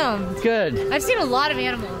Kingdom. Good. I've seen a lot of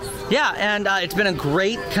animals. Yeah, and it's been a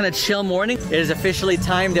great kind of chill morning. It is officially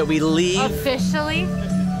time that we leave. Officially?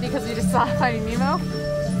 Because we just saw Finding Nemo?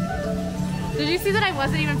 Did you see that I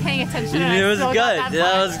wasn't even paying attention? It was good.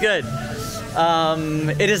 That was good.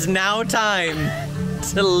 It is now time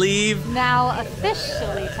to leave. Now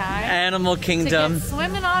officially time. Animal Kingdom. To get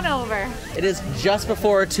swimming on over. It is just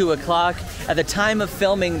before 2 o'clock. At the time of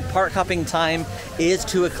filming, park hopping time is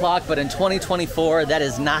 2 o'clock, but in 2024, that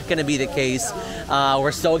is not going to be the case.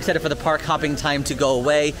 We're so excited for the park hopping time to go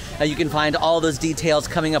away. You can find all those details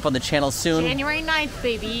coming up on the channel soon. January 9th,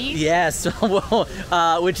 baby. Yes,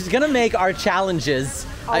 which is going to make our challenges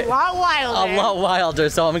a lot wilder. A lot wilder,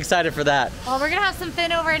 so I'm excited for that. Well, we're going to have some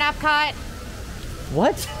fin over in EPCOT.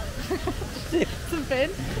 What? Some fin?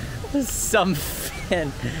 Some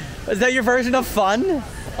fin. Is that your version of fun?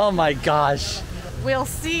 Oh my gosh. We'll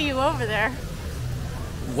see you over there.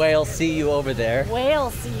 Whale, see you over there.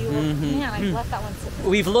 Whale, see you. Man, I left that one sit.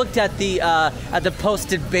 We've looked at the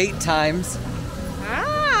posted bait times.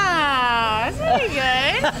 Ah, that's pretty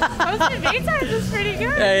good. Posted bait times is pretty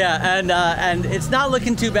good. Yeah, and it's not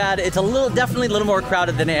looking too bad. It's definitely a little more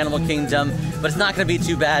crowded than Animal Kingdom, but it's not going to be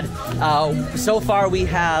too bad. So far, we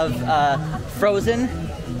have Frozen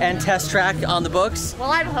and Test Track on the books.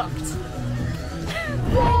 Well, I'm hooked.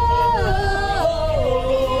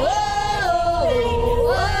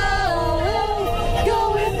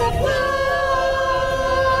 Go with the flow.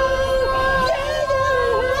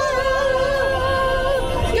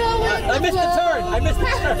 I missed the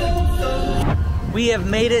turn. We have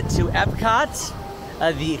made it to EPCOT,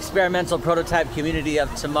 the experimental prototype community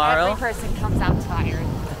of tomorrow. Every person comes out tired.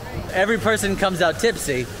 Every person comes out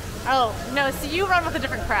tipsy. Oh, no, so you run with a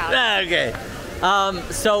different crowd. Okay.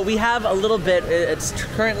 So we have a little bit, it's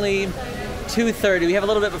currently 2:30. We have a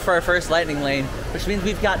little bit before our first lightning lane, which means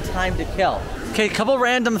we've got time to kill. Okay, a couple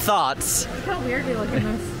random thoughts. Look how weird we look in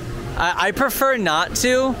this. I prefer not to.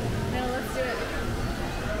 No, let's do it.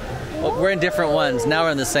 Well, we're in different ones. Now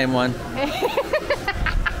we're in the same one.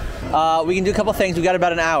 We can do a couple things. We got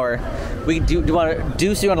about an hour. We do you want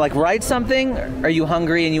to like write something? Are you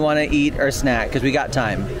hungry and you want to eat or snack? Because we got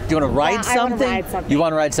time. Do you want to write something? I want to ride something. You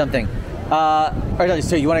want to ride something.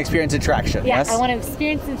 So you want to experience attraction? Yeah, yes? I want to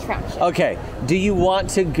experience attraction. Okay. Do you want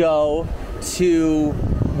to go to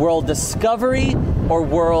World Discovery or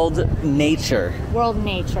World Nature? World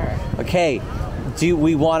Nature. Okay. Do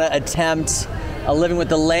we want to attempt a Living with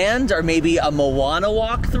the Land or maybe a Moana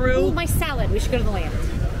walkthrough? Ooh, my salad. We should go to the land.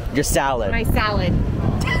 Your salad. My salad.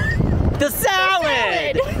 The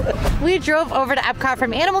salad! We drove over to Epcot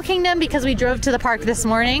from Animal Kingdom because we drove to the park this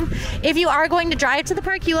morning. If you are going to drive to the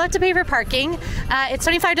park, you'll have to pay for parking. It's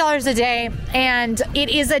 $25 a day, and it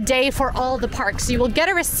is a day for all the parks. So you will get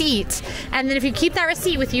a receipt, and then if you keep that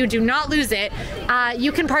receipt with you, do not lose it,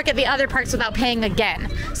 you can park at the other parks without paying again.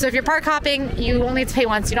 So if you're park hopping, you only have to pay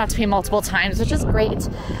once. You don't have to pay multiple times, which is great.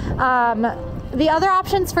 The other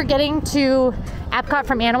options for getting to Epcot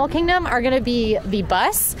from Animal Kingdom are going to be the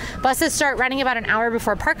bus. Buses start running about an hour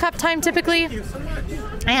before park hop time typically.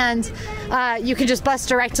 And you can just bus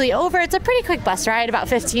directly over. It's a pretty quick bus ride, about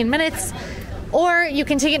 15 minutes. Or you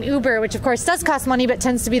can take an Uber, which of course does cost money, but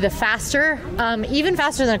tends to be the faster, even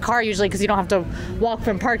faster than a car usually because you don't have to walk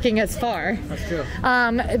from parking as far. That's true.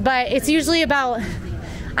 But it's usually about,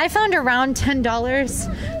 I found around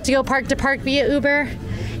 $10 to go park to park via Uber.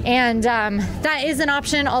 And that is an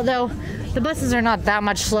option, although the buses are not that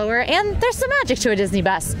much slower, and there's some magic to a Disney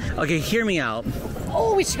bus. Okay, hear me out.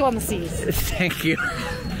 Oh, we should go on the seas. Thank you.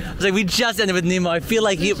 I was like, we just ended with Nemo. I feel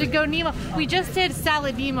like we should go Nemo. We just did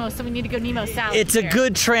Salad Nemo, so we need to go Nemo Salad. It's here. A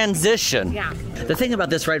good transition. Yeah. The thing about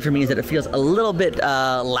this ride for me is that it feels a little bit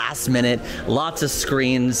last minute. Lots of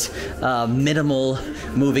screens, minimal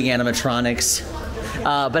moving animatronics.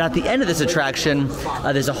 But at the end of this attraction,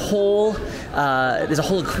 there's a whole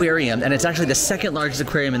aquarium, and it's actually the second largest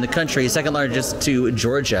aquarium in the country, second largest to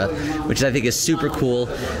Georgia, which I think is super cool.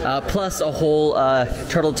 Plus a whole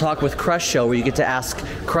Turtle Talk with Crush show where you get to ask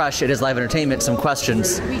Crush at his live entertainment some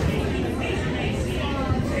questions. Fish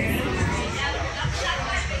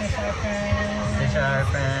are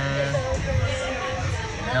friends,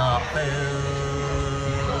 not food.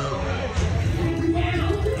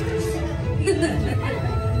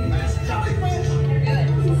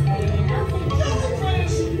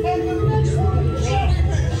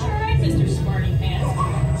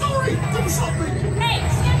 Hey,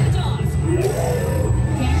 step the dog.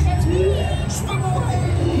 Yes, that's me. Swim Where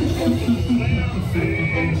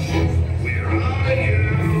are you?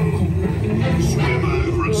 Swim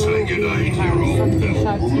over and say good day to your old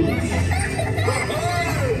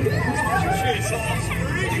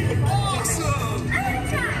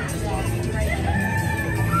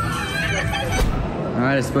All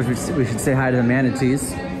right, I suppose we should say hi to the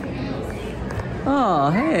manatees. Oh,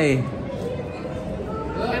 hey.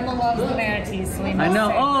 Emma loves the manatees, so we must I know.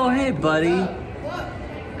 say Oh, hi. hey, buddy.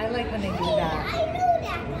 I like when they do that.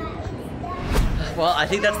 Well, I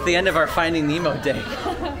think that's the end of our Finding Nemo day.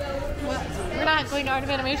 We're not going to Art of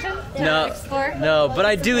Animation? No, Explore? no, but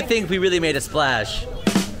I do think we really made a splash.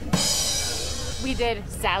 We did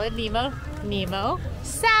Salad Nemo, Nemo,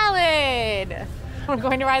 Salad. We're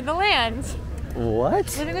going to ride the land.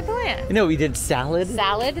 What? Living with the land. No, we did salad.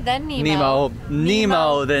 Salad, then Nemo.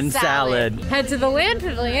 Nemo, then salad. Head to the land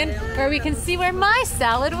pavilion where we can see where my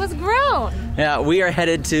salad was grown. Yeah, we are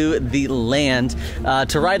headed to the land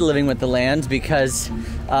to ride Living with the Land because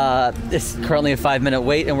it's currently a 5-minute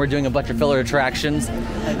wait and we're doing a bunch of filler attractions.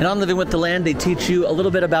 And on Living with the Land, they teach you a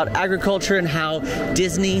little bit about agriculture and how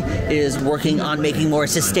Disney is working on making more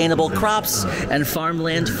sustainable crops and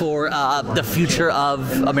farmland for the future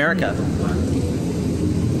of America.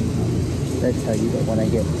 Did I tell you that when I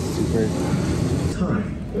get super...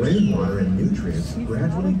 Time, rainwater, and nutrients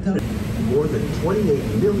gradually dump. More than 28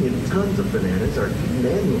 million tons of bananas are eaten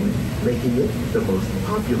annually, making it the most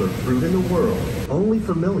popular fruit in the world. Only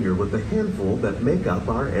familiar with the handful that make up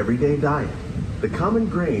our everyday diet. The common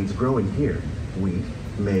grains growing here, wheat,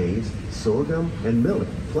 maize, sorghum, and millet,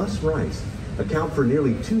 plus rice, account for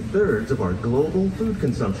nearly 2/3 of our global food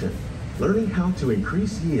consumption. Learning how to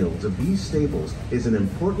increase yields of these staples is an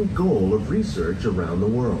important goal of research around the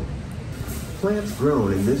world. Plants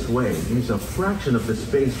grown in this way use a fraction of the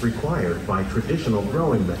space required by traditional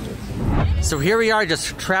growing methods. So here we are,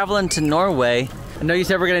 just traveling to Norway. I know you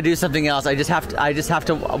said we're gonna do something else. I just have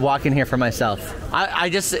to walk in here for myself.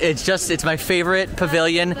 It's my favorite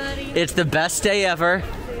pavilion. It's the best day ever.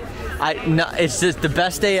 It's just the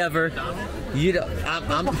best day ever.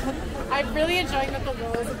 I'm really enjoying that the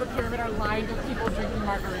walls of the pyramid are lined with people drinking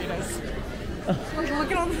margaritas.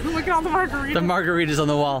 Look at all the margaritas. The margaritas on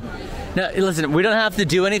the wall. Now, listen, we don't have to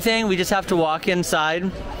do anything. We just have to walk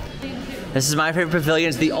inside. This is my favorite pavilion.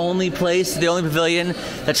 It's the only pavilion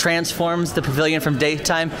that transforms the pavilion from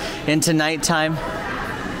daytime into nighttime.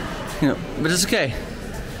 You know, but it's okay.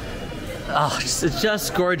 Oh, it's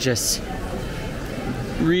just gorgeous.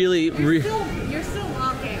 Really. You're still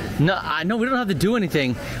walking. No, I know we don't have to do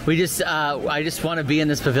anything. We just, I just want to be in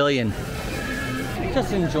this pavilion.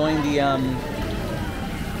 Just enjoying the area.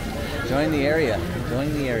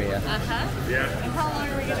 Uh-huh. Yeah. And how long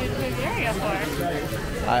are we going to enjoy the area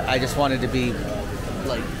for? I just wanted to be,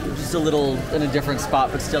 like, just a little in a different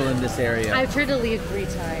spot, but still in this area. I've tried to leave 3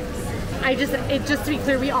 times. Just to be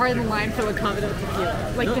clear, we are in the line for the Cabo del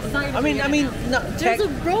Tequila. Like, the sign. No. There's a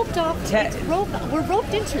roped off. We're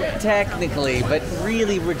roped into it. Technically, but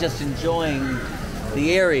really, we're just enjoying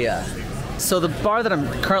the area. So the bar that I'm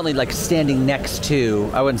currently standing next to,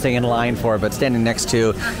 I wouldn't say in line for, but standing next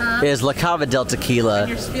to, is La Cava del Tequila. And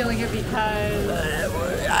you're feeling it because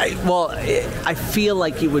I feel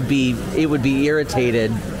like it would be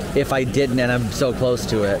irritated if I didn't, and I'm so close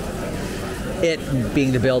to it. It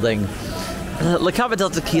being the building. La Cava del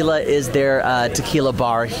Tequila is their tequila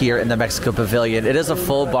bar here in the Mexico Pavilion. It is a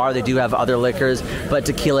full bar. They do have other liquors, but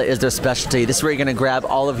tequila is their specialty. This is where you're going to grab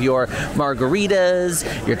all of your margaritas,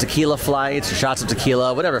 your tequila flights, your shots of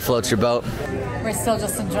tequila, whatever floats your boat. we're still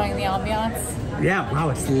just enjoying the ambiance. Yeah, wow,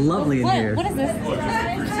 it's lovely in here. What is this?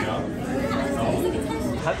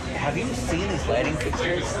 Have you seen these lighting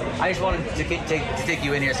fixtures? I just wanted to take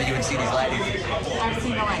you in here so you would see these lighting fixtures. I've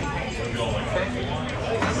seen the light. Thank you.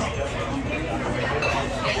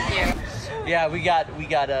 Yeah, we got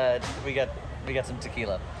some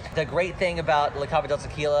tequila. The great thing about La Cava del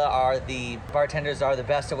Tequila are the bartenders are the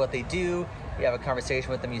best at what they do. You have a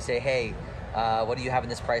conversation with them. You say, "Hey, what do you have in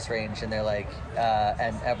this price range?" And they're like,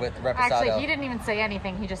 and with reposado. Actually, he didn't even say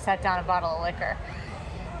anything. He just set down a bottle of liquor.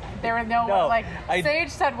 There were Sage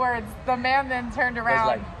said words. The man then turned around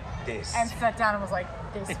like, this. and sat down and was like,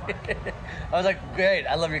 this one. I was like, great,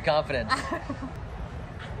 I love your confidence.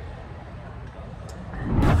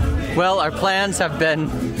 Well, our plans have been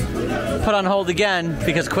put on hold again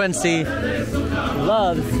because Quincy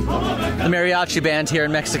loves the mariachi band here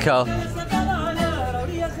in Mexico.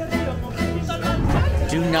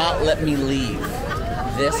 Do not let me leave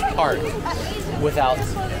this park without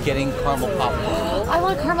getting caramel popcorn. I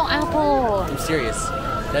want caramel apple. I'm serious.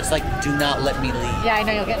 That's like, do not let me leave. Yeah, I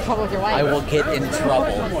know you'll get in trouble with your wife. I will get in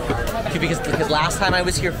trouble. Because last time I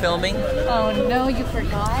was here filming. Oh no, you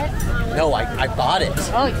forgot? No, I bought it.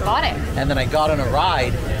 Oh, you bought it. And then I got on a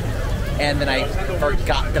ride, and then I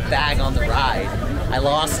forgot the bag on the ride. I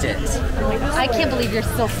lost it. I can't believe you're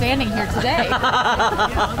still standing here today.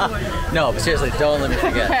 No, but seriously, don't let me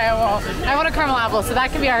forget. Okay, well, I want a caramel apple, so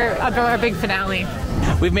that can be our big finale.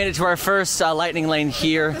 We've made it to our first lightning lane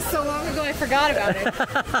here. So long ago, I forgot about it.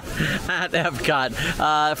 At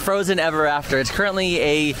EPCOT. Frozen Ever After. It's currently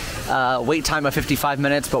a wait time of 55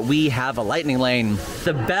 minutes, but we have a lightning lane.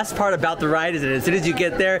 The best part about the ride is that as soon as you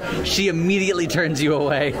get there, she immediately turns you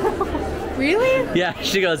away. Really? Yeah,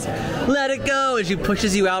 she goes, let it go, and she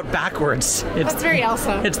pushes you out backwards. That's very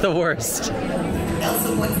Elsa. It's the worst.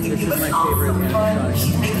 Elsa wants to give us all some fun.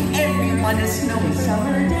 She makes everyone a snowy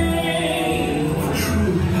summer day.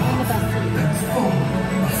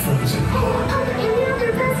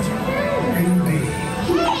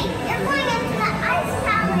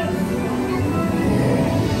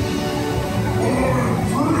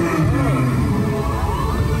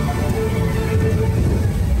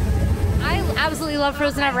 love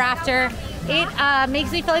Frozen Ever After. It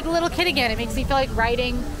makes me feel like a little kid again. It makes me feel like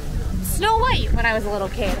riding Snow White when I was a little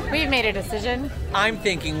kid. We've made a decision. I'm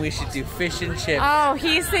thinking we should do fish and chips. Oh,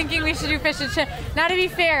 he's thinking we should do fish and chips. Now, to be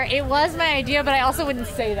fair, it was my idea, but I also wouldn't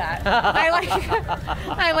say that.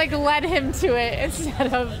 I like led him to it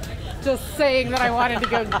instead of just saying that I wanted to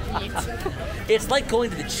go eat. It's like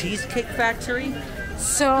going to the Cheesecake Factory.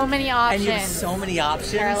 So many options. And you have so many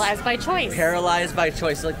options. Paralyzed by choice. Paralyzed by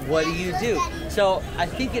choice. Like, what do you do? So I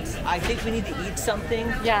think we need to eat something.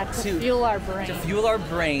 Yeah, to fuel our brains. To fuel our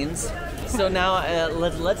brains. So now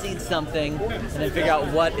let's eat something and then figure out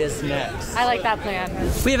what is next. I like that plan.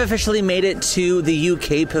 We have officially made it to the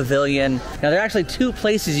UK Pavilion. Now there are actually two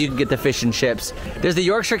places you can get the fish and chips. There's the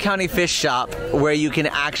Yorkshire County Fish Shop where you can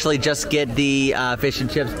actually just get the fish and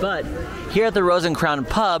chips, but here at the Rose and Crown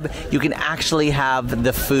Pub, you can actually have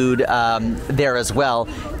the food there as well.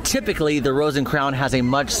 Typically, the Rose and Crown has a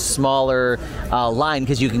much smaller line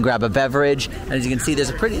because you can grab a beverage, and as you can see, there's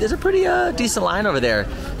a pretty decent line over there.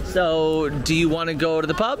 So, do you want to go to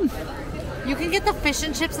the pub? You can get the fish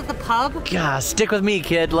and chips at the pub? Yeah, stick with me,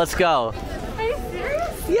 kid. Let's go. Are you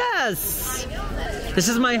serious? Yes! This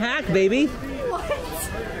is my hack, baby. What?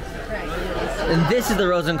 And this is the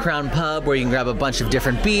Rose and Crown Pub where you can grab a bunch of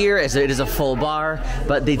different beer, as it is a full bar,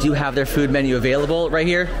 but they do have their food menu available right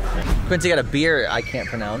here. Quincy got a beer I can't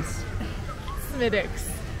pronounce.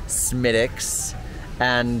 Smittix.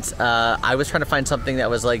 And I was trying to find something that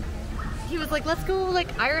was like... He was like, let's go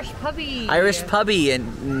like Irish pubby.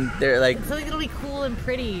 And they're like... It's like it'll be cool and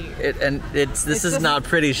pretty. This is not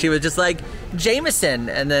pretty. She was just like, Jameson,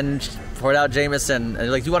 and then she poured out Jameson. And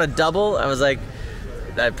they're like, do you want a double? I was like,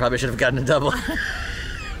 I probably should have gotten a double.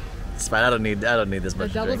 It's fine. I don't need this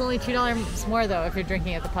much. The double's only $2 more though if you're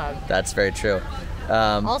drinking at the pub. That's very true.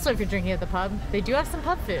 Also, if you're drinking at the pub, they do have some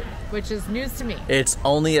pub food, which is news to me. It's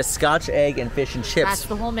only a Scotch egg and fish and chips. That's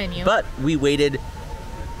the whole menu. But we waited.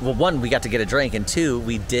 Well, one, we got to get a drink, and two,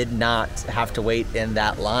 we did not have to wait in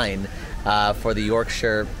that line for the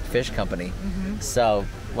Yorkshire Fish Company. Mm-hmm. So,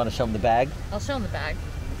 want to show them the bag? I'll show them the bag.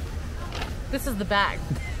 This is the bag.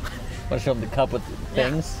 Want to show them the cup with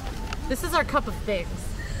things? Yeah. This is our cup of things.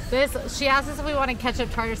 She asked us if we wanted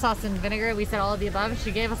ketchup, tartar sauce, and vinegar. We said all of the above.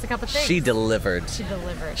 She gave us a cup of things. She delivered.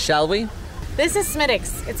 Shall we? This is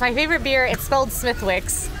Smittix. It's my favorite beer. It's spelled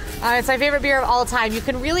Smithwick's. It's my favorite beer of all time. You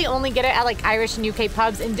can really only get it at like Irish and UK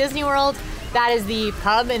pubs. In Disney World, that is the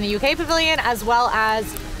pub in the UK Pavilion, as well as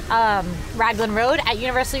Raglan Road. At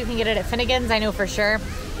Universal, you can get it at Finnegan's, I know for sure.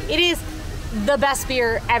 It is the best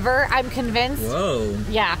beer ever, I'm convinced. Whoa.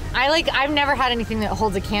 Yeah, I've never had anything that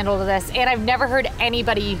holds a candle to this, and I've never heard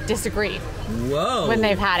anybody disagree. Whoa. When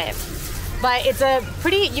they've had it. But it's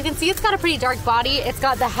you can see it's got a pretty dark body. It's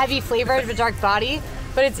got the heavy flavor of a dark body,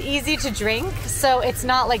 but it's easy to drink. So it's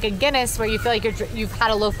not like a Guinness where you feel like you've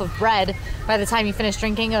had a loaf of bread by the time you finish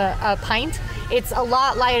drinking a pint. It's a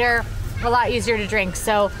lot lighter, a lot easier to drink.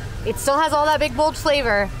 So it still has all that big bold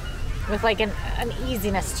flavor with like an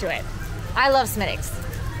easiness to it. I love Smittix.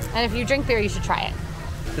 And if you drink beer, you should try it.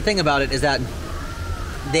 The thing about it is that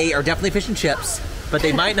they are definitely fish and chips, but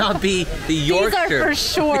they might not be the Yorkshire. These are for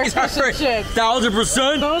sure fish and chips.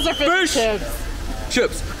 1000%. Those are fish and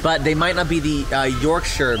chips. But they might not be the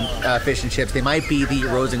Yorkshire fish and chips. They might be the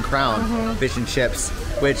Rose and Crown fish and chips,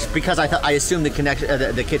 which, because I assumed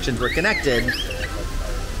the kitchens were connected.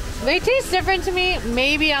 They taste different to me.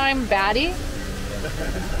 Maybe I'm batty.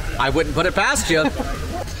 I wouldn't put it past you.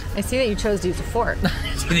 I see that you chose to use a fork.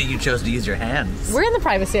 I see that you chose to use your hands. We're in the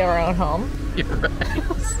privacy of our own home. You're right.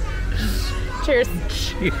 Cheers.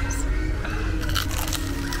 Cheers.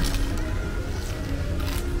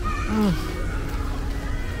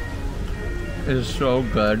 It is so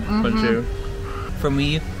good, Quincy. For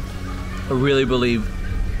me, I really believe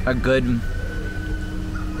a good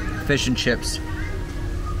fish and chips,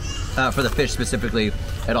 for the fish specifically,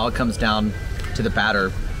 it all comes down to the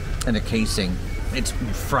batter and the casing. It's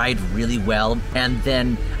fried really well, and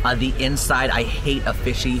then the inside, I hate a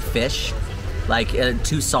fishy fish. Like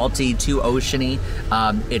too salty, too oceany.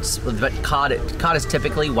 But cod is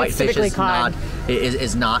typically, whitefish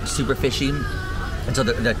is not super fishy. And so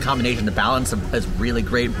the combination, the balance is really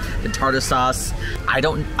great. The tartar sauce,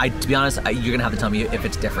 to be honest, you're gonna have to tell me if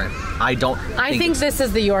it's different. I think this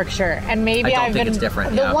is the Yorkshire, and maybe I don't think it's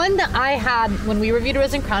different. The one that I had when we reviewed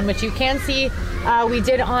Rose and Crown, which you can see, we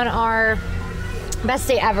did on our best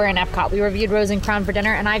day ever in Epcot. We reviewed Rose and Crown for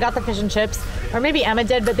dinner, and I got the fish and chips, or maybe Emma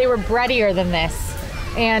did, but they were breadier than this,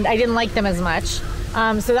 and I didn't like them as much.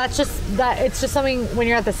 So that's it's just something when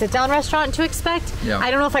you're at the sit-down restaurant to expect. Yeah.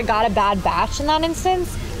 I don't know if I got a bad batch in that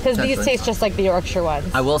instance, because these taste just like the Yorkshire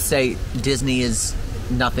ones. I will say Disney is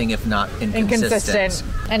nothing if not inconsistent.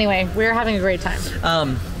 Anyway, we're having a great time.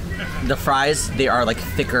 The fries, they are like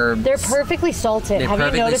thicker. They're perfectly salted. They're Have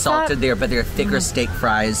perfectly you noticed salted. that? But they're thicker steak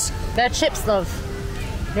fries. They're chips, love.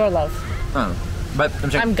 Your love. Oh, but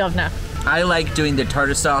I'm govna. I like doing the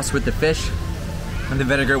tartar sauce with the fish and the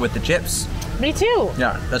vinegar with the chips. Me too.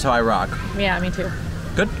 Yeah, that's how I rock. Yeah, me too.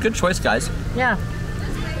 Good choice, guys. Yeah.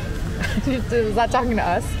 Is that talking to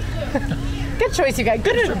us? Good choice, you guys.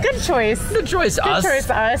 Good choice. Good choice, us. Good choice,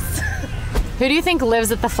 us. Who do you think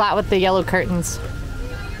lives at the flat with the yellow curtains?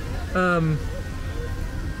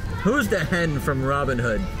 Who's the hen from Robin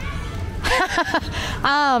Hood?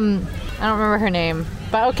 I don't remember her name,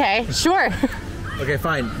 but okay, sure. Okay,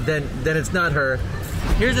 fine. Then it's not her.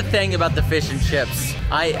 Here's the thing about the fish and chips.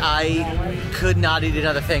 I could not eat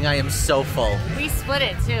another thing. I am so full. We split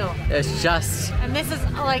it too. It's just. And this is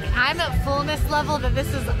like I'm at fullness level. That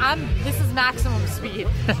this is maximum speed.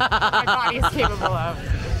 My body is capable of.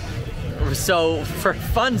 So for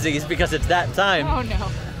funsies, because it's that time. Oh no.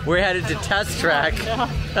 We're headed to test track. Oh,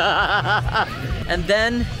 no. And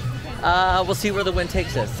then we'll see where the wind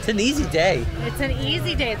takes us. It's an easy day. It's an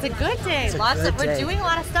easy day. It's a good day. We're doing a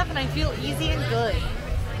lot of stuff and I feel easy and good.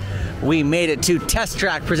 We made it to Test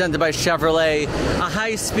Track, presented by Chevrolet, a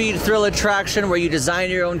high-speed thrill attraction where you design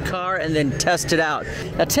your own car and then test it out.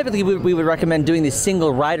 Now, typically we would recommend doing the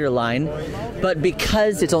single rider line, but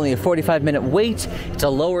because it's only a 45-minute wait, it's a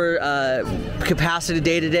lower capacity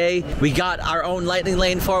day today, we got our own lightning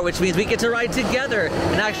lane for it, which means we get to ride together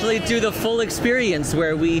and actually do the full experience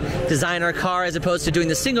where we design our car as opposed to doing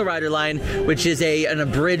the single rider line, which is an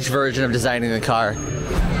abridged version of designing the car.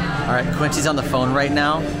 All right, Quincy's on the phone right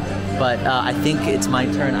now. But I think it's my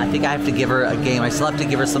turn. I think I have to give her a game. I still have to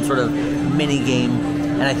give her some sort of mini game.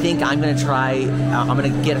 And I think I'm going to I'm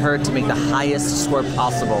going to get her to make the highest score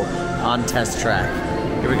possible on Test Track.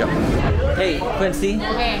 Here we go. Hey, Quincy.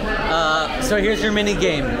 Okay. So here's your mini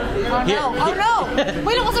game. Oh no.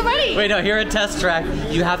 Wait, it wasn't ready. Wait, no, here at Test Track,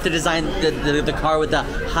 you have to design the car with the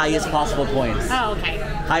highest possible points. Oh, okay.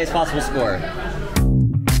 Highest possible score.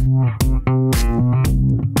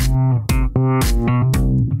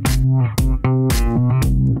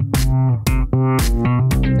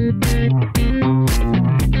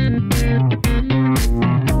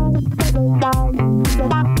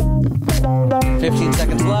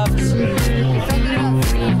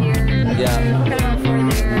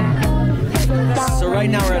 Right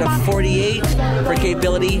now we're at a 48 for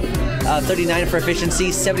capability, 39 for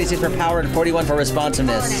efficiency, 76 for power, and 41 for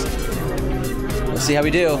responsiveness. Let's see how we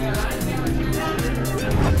do.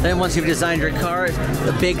 Then once you've designed your car,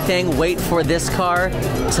 the big thing, wait for this car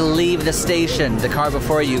to leave the station. The car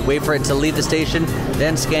before you, wait for it to leave the station,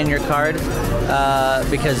 then scan your card,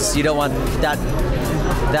 because you don't want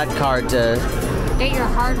that card to... Get your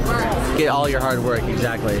hard work. Get all your hard work,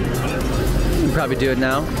 exactly. You can probably do it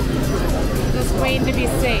now. Just waiting to be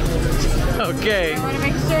safe. Okay. I want to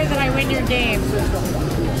make sure that I win your game.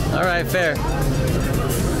 All right, fair.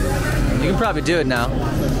 You can probably do it now.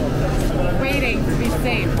 Waiting to be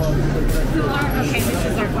safe. Okay, this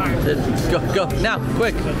is our car. Go, now,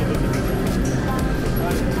 quick.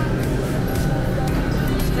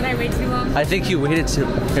 Did I wait too long? I think you waited too.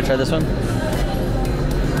 Can I try this one?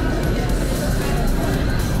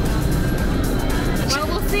 Well,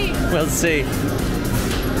 we'll see. We'll see.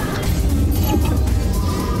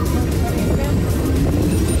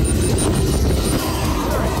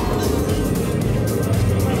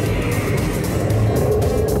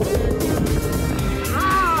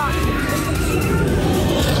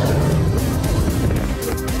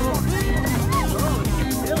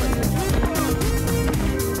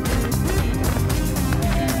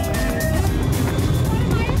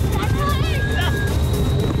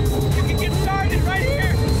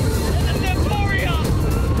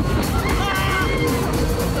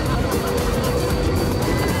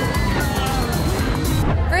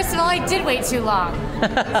 I did wait too long.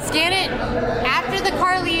 Scan it after the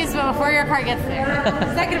car leaves, but before your car gets there.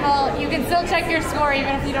 Second of all, you can still check your score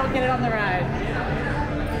even if you don't get it on the ride.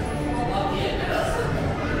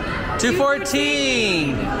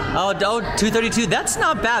 214. Oh, 232. That's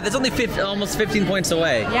not bad. That's only almost 15 points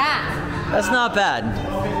away. Yeah. That's not bad. I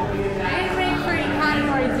didn't rank for any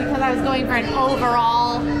categories because I was going for an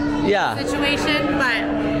overall situation,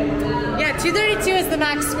 but yeah, 232 is the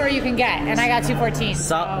max score you can get, and I got 214.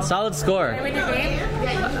 Solid score. Can I win your game?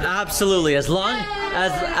 Absolutely. As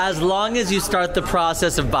long as you start the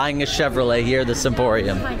process of buying a Chevrolet here at the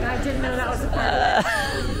Semporium. Oh my God, I didn't know that was a part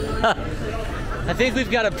of it. I think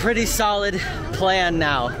we've got a pretty solid plan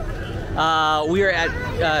now. We are at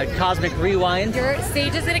Cosmic Rewind.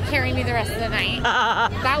 Sage is gonna carry me the rest of the night.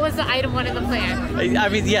 That was the item 1 in the plan. I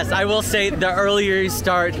mean, yes, I will say the earlier you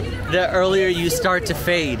start to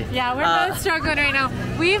fade. Yeah, we're both struggling right now.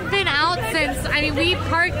 We've been out since, we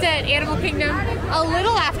parked at Animal Kingdom a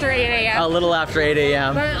little after 8 a.m. A little after 8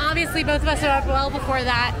 a.m. But obviously both of us are up well before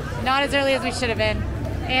that, not as early as we should have been.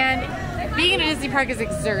 And being in a Disney park is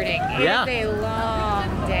exerting. It is a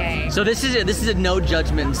long day. So this is a no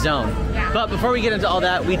judgment zone. Yeah. But before we get into all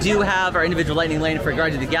that, we do have our individual lightning lane for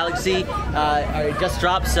Guardians of the Galaxy. It just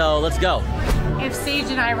dropped, so let's go. If Sage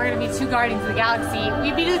and I were going to be 2 Guardians of the Galaxy,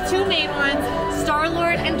 we'd be the 2 main ones,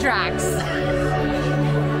 Star-Lord and Drax.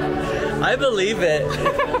 I believe it.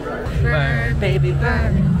 Burn, baby,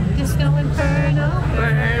 burn. Disco Inferno.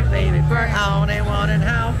 Burn, baby, burn. All they want and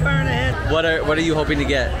how burn it. What are you hoping to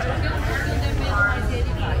get?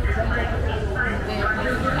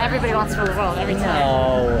 Everybody wants to rule the world every time.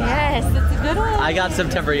 Oh. Yes, that's a good one. I got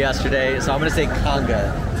September yesterday, so I'm going to say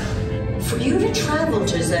Conga. For you to travel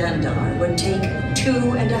to Xandar would take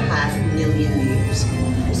 2.5 million years.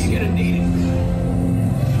 You're gonna need it.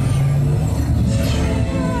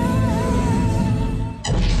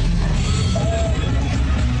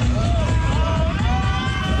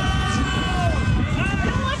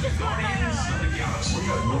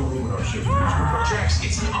 Drax,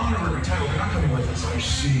 it's an honorary title. They're not coming with us. I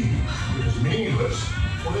see. It is meaningless.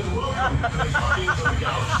 Well, then welcome to the Guardians of the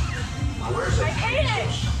Galaxy. Where's it? I hate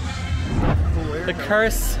it. The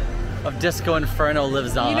curse of Disco Inferno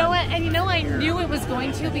lives on. You know what? And I knew it was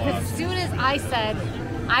going to, because as soon as I said,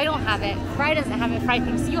 I don't have it, Fry doesn't have it, Fry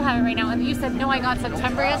thinks you have it right now, and you said, no, I got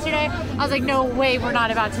September yesterday, I was like, no way, we're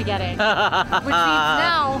not about to get it. Which means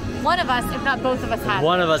now, one of us, if not both of us, has it.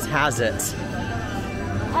 One of us has it.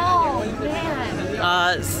 Oh,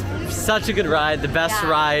 man. Such a good ride, the best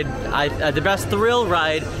ride, the best thrill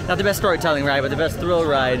ride, not the best storytelling ride, but the best thrill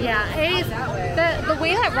ride. Yeah, it is, the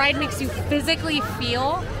way that ride makes you physically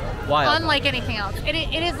feel wild. Unlike anything else. It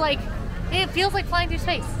is like, it feels like flying through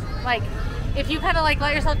space. Like, if you kind of like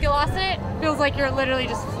let yourself get lost in it, it feels like you're literally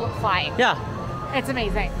just flying. Yeah. It's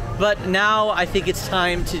amazing. But now I think it's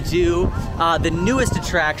time to do the newest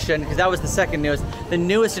attraction, because that was the second newest, the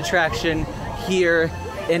newest attraction here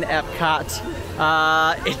in Epcot.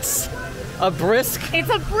 It's a brisk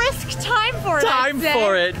time for it. Time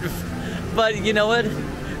for it. But you know what?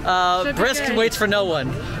 Brisk waits for no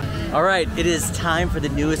one. All right, it is time for the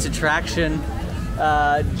newest attraction,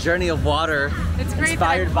 Journey of Water. It's great.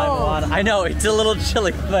 Inspired by Moana. I know it's a little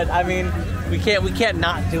chilly, but I mean, we can't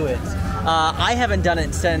not do it. I haven't done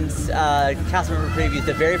it since cast member previews,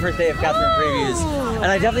 the very first day of cast member previews, and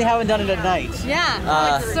I definitely haven't done it at night.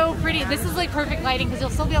 Yeah, it's so pretty. This is like perfect lighting because you'll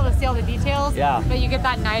still be able to see all the details. Yeah. But you get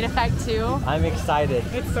that night effect too. I'm excited.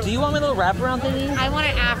 So do you want my little wraparound thingy? I want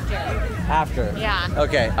it after. After. Yeah.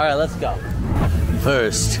 Okay. All right. Let's go.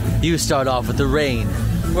 First, you start off with the rain,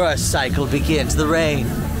 where our cycle begins. The rain.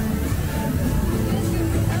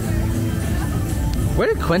 Where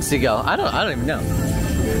did Quincy go? I don't even know.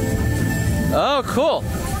 Oh, cool.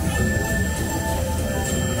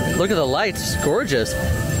 Look at the lights. It's gorgeous.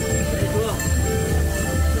 Pretty cool.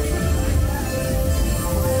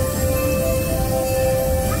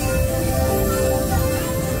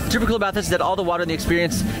 Super cool about this is that all the water in the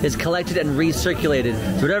experience is collected and recirculated.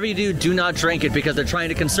 So whatever you do, do not drink it because they're trying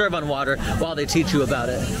to conserve on water while they teach you about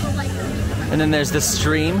it. And then there's this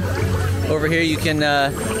stream. Over here you can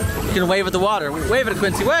wave at the water. Wave at it,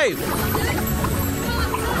 Quincy. Wave!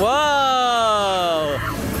 Whoa!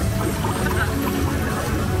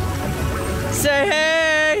 Say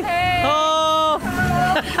hey! Hey! Oh!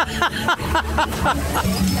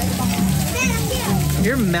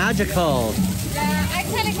 You're magical. Yeah, I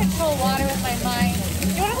kind of control water with my mind.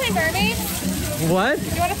 You want to play mermaids? What?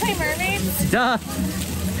 You want to play mermaids? Duh.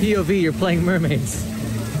 POV, you're playing mermaids.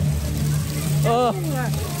 Oh.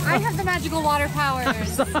 I have the magical water powers. I'm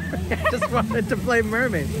sorry. I just wanted to play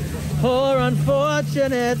mermaid. Poor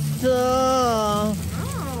unfortunate soul.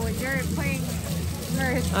 Oh, you're playing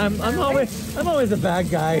mermaids. I'm always a bad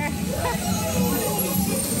guy.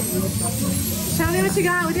 Tell me what you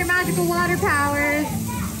got with your magical water powers.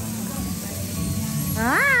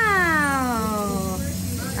 Wow.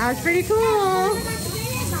 That was pretty cool.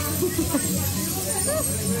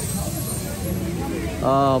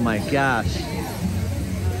 Oh my gosh.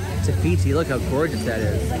 Tafiti, look how gorgeous that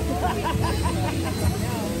is.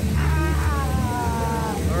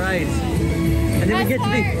 All right. And then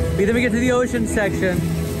we get to the ocean section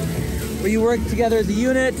where you work together as a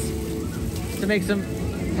unit to make some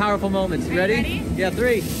powerful moments. You ready? Yeah,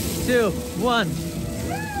 3, 2, 1.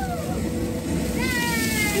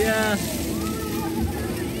 Yeah.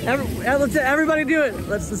 Let's everybody do it.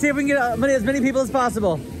 Let's see if we can get as many people as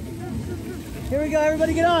possible. Here we go,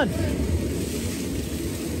 everybody get on.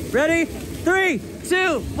 Ready? 3,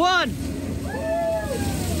 2, 1.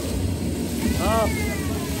 Oh,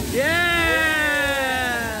 yeah!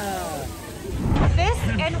 This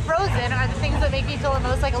and Frozen are the things that make me feel the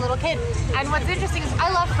most like a little kid. And what's interesting is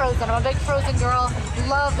I love Frozen. I'm a big Frozen girl.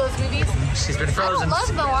 Love those movies. She's been frozen. I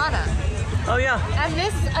love Moana. Oh yeah. And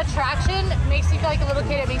this attraction makes me feel like a little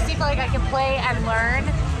kid. It makes me feel like I can play and learn,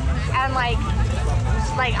 and like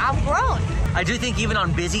I'm grown. I do think even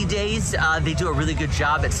on busy days, they do a really good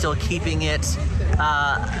job at still keeping it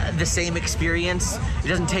the same experience. It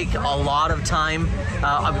doesn't take a lot of time.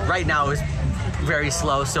 Right now it's very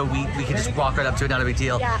slow, so we can just walk right up to it, not a big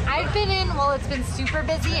deal. Yeah, I've been in while it's been super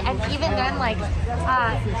busy, and even then, like,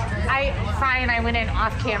 Fry and I went in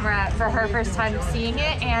off camera for her first time seeing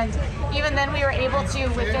it, and even then we were able to,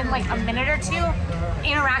 within like a minute or two,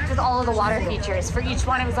 interact with all of the water features. For each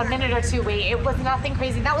one, it was a minute or two wait. It was nothing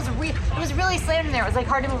crazy. That was it was really slammed in there. It was like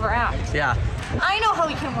hard to move around. Yeah. I know how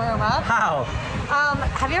we can warm up. How?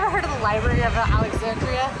 Have you ever heard of the Library of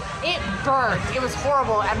Alexandria? It burned. It was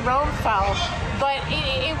horrible, and Rome fell, but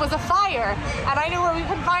it was a fire, and I know where we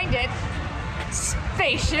can find it.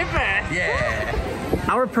 Spaceship Earth. Yeah.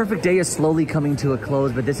 Our perfect day is slowly coming to a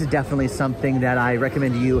close, but this is definitely something that I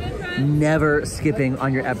recommend you never skipping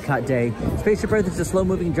on your Epcot day. Spaceship Earth is a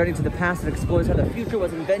slow-moving journey to the past that explores how the future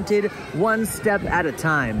was invented one step at a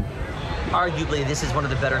time. Arguably, this is one of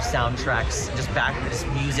the better soundtracks, just back to this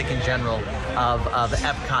music in general, of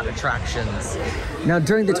Epcot attractions. Now,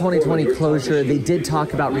 during the 2020 closure, they did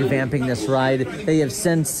talk about revamping this ride. They have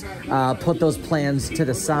since put those plans to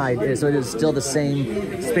the side, so it is still the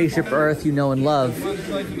same Spaceship Earth you know and love.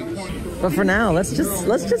 But for now, let's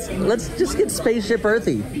just get Spaceship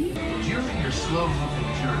Earthy. During your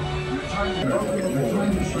slow-moving journey,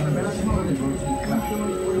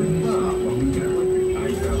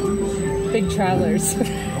 Big travelers. Rich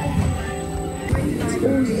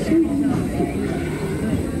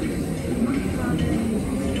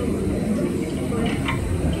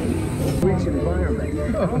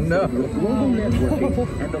environment. Oh no. Global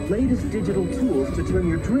networking and the latest digital tools to turn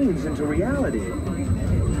your dreams into reality.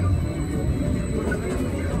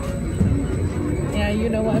 Yeah, you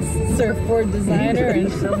know us, surfboard designer.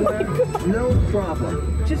 And somewhere? No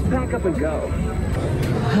problem. Just pack up and go.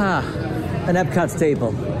 An Epcot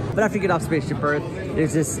staple. But after you get off Spaceship Earth,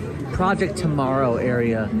 there's this Project Tomorrow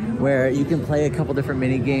area where you can play a couple different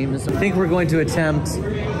mini games. I think we're going to attempt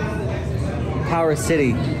Power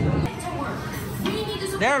City.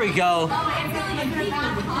 There we go.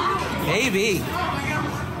 Maybe.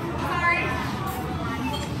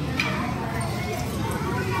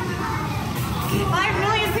 5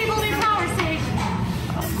 million people need Power Stage.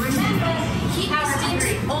 Keep the sticks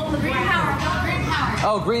on the green power. Green power.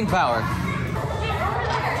 Oh, green power.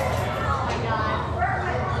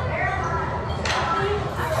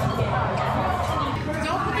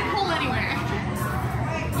 Don't put the coal anywhere.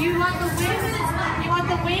 You want the wings. You want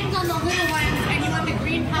the wings on the little ones, and you want the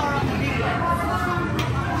green power on the big ones.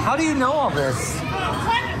 How do you know all this?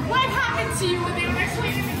 What happened to you when they were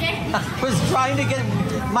swinging the game? I was trying to get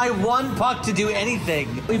my one puck to do anything.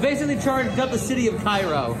 We basically charged up the city of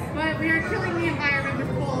Cairo. But we are killing the environment with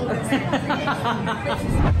coal.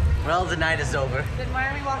 Well, the night is over. Then why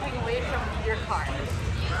are we walking away from your car?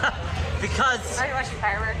 Because Are you watching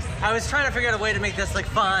fireworks? I was trying to figure out a way to make this like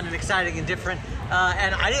fun and exciting and different,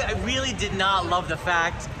 and I really did not love the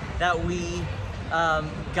fact that we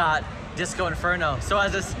got Disco Inferno. So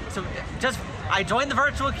I joined the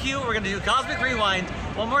virtual queue. We're gonna do Cosmic Rewind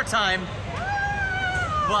one more time.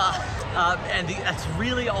 Well, that's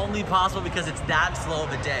really only possible because it's that slow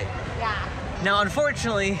of a day. Yeah. Now,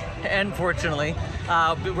 unfortunately, and fortunately,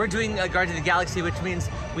 we're doing Guardians of the Galaxy, which means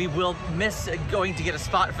we will miss going to get a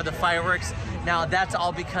spot for the fireworks. Now, that's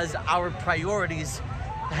all because our priorities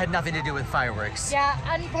had nothing to do with fireworks. Yeah,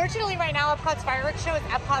 unfortunately right now Epcot's fireworks show is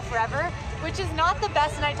Epcot Forever, which is not the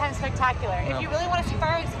best nighttime spectacular. No. If you really want to see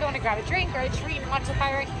fireworks, if you want to grab a drink or a treat and watch the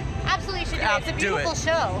fireworks, absolutely should do it. It's a beautiful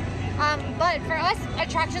show. But for us,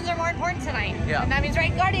 attractions are more important tonight. Yeah. And that means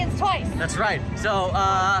riding Guardians twice. That's right. So,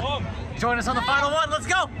 join us on the final one. Let's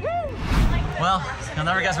go. Well, you'll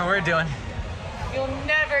never guess what we're doing. You'll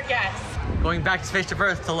never guess. Going back to Spaceship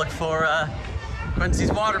Earth to look for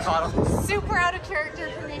Quincy's water bottle. Super out of character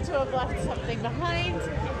for me to have left something behind,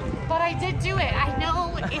 but I did do it. I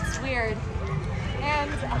know it's weird,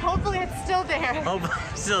 and hopefully it's still there. Hopefully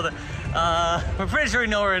it's still there. We're pretty sure we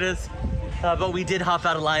know where it is, but we did hop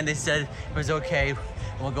out of line. They said it was okay.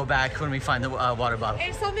 We'll go back when we find the water bottle.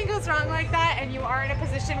 If something goes wrong like that and you are in a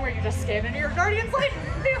position where you're just standing in your guardian's light,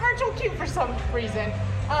 they are so cute for some reason.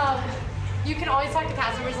 You can always talk to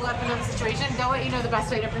cast members and let them know the situation. They'll let you know the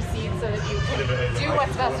best way to proceed so that you can do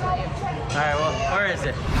what's best for you. All right, well, where is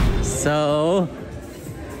it? So,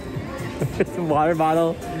 the water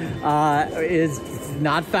bottle is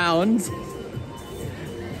not found.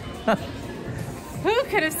 Who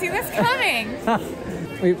could have seen this coming?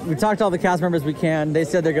 We talked to all the cast members we can. They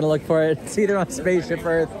said they're gonna look for it. It's either on Spaceship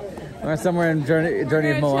Earth or somewhere in Journey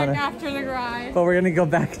of Moana. Check after the ride. But we're gonna go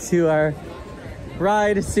back to our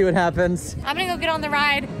ride, see what happens. I'm gonna go get on the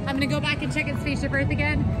ride. I'm gonna go back and check at Spaceship Earth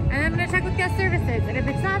again, and I'm gonna check with guest services. And if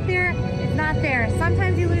it's not there, it's not there.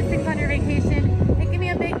 Sometimes you lose things on your vacation. It can be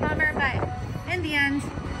a big bummer, but in the end,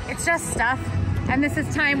 it's just stuff. And this is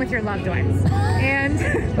time with your loved ones. And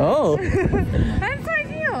oh, that's how I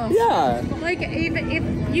feel. Yeah. Like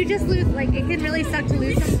if you just lose, like it can really suck to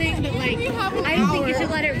lose something, but like I don't think you should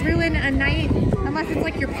let it ruin a night unless it's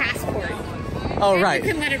like your passport. Oh, then right.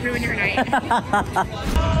 You can let it ruin your night.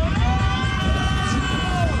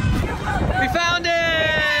 We found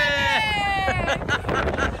it!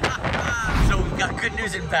 So we've got good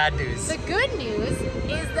news and bad news. The good news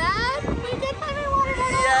is that we did find our water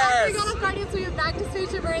bottle. Yes! We got off Guardians, we went back to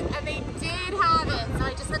Spaceship Earth, and they did have it. So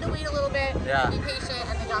I just had to wait a little bit, be patient,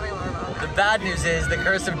 and they got my water bottle. The bad news is the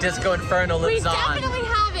Curse of Disco Inferno lives on. We definitely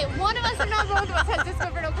have it. One of us, or not both of us, has Disco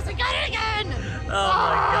Inferno because we got it again. Oh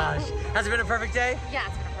my gosh. Has it been a perfect day? Yeah,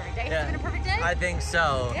 it's been a perfect day. Has it been a perfect day? I think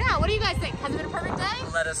so. Yeah, what do you guys think? Has it been a perfect day?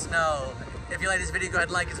 Let us know. If you like this video, go ahead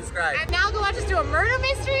and like and subscribe. And now go watch us do a murder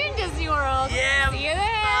mystery in Disney World. Yeah. See you there.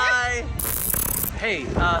 Bye. Hey,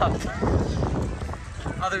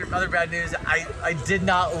 other bad news. I did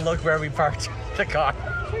not look where we parked the car.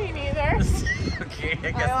 Me neither. Okay,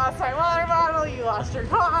 I I lost my water bottle, you lost your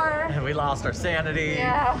car. And we lost our sanity.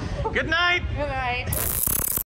 Yeah. Good night. Good night.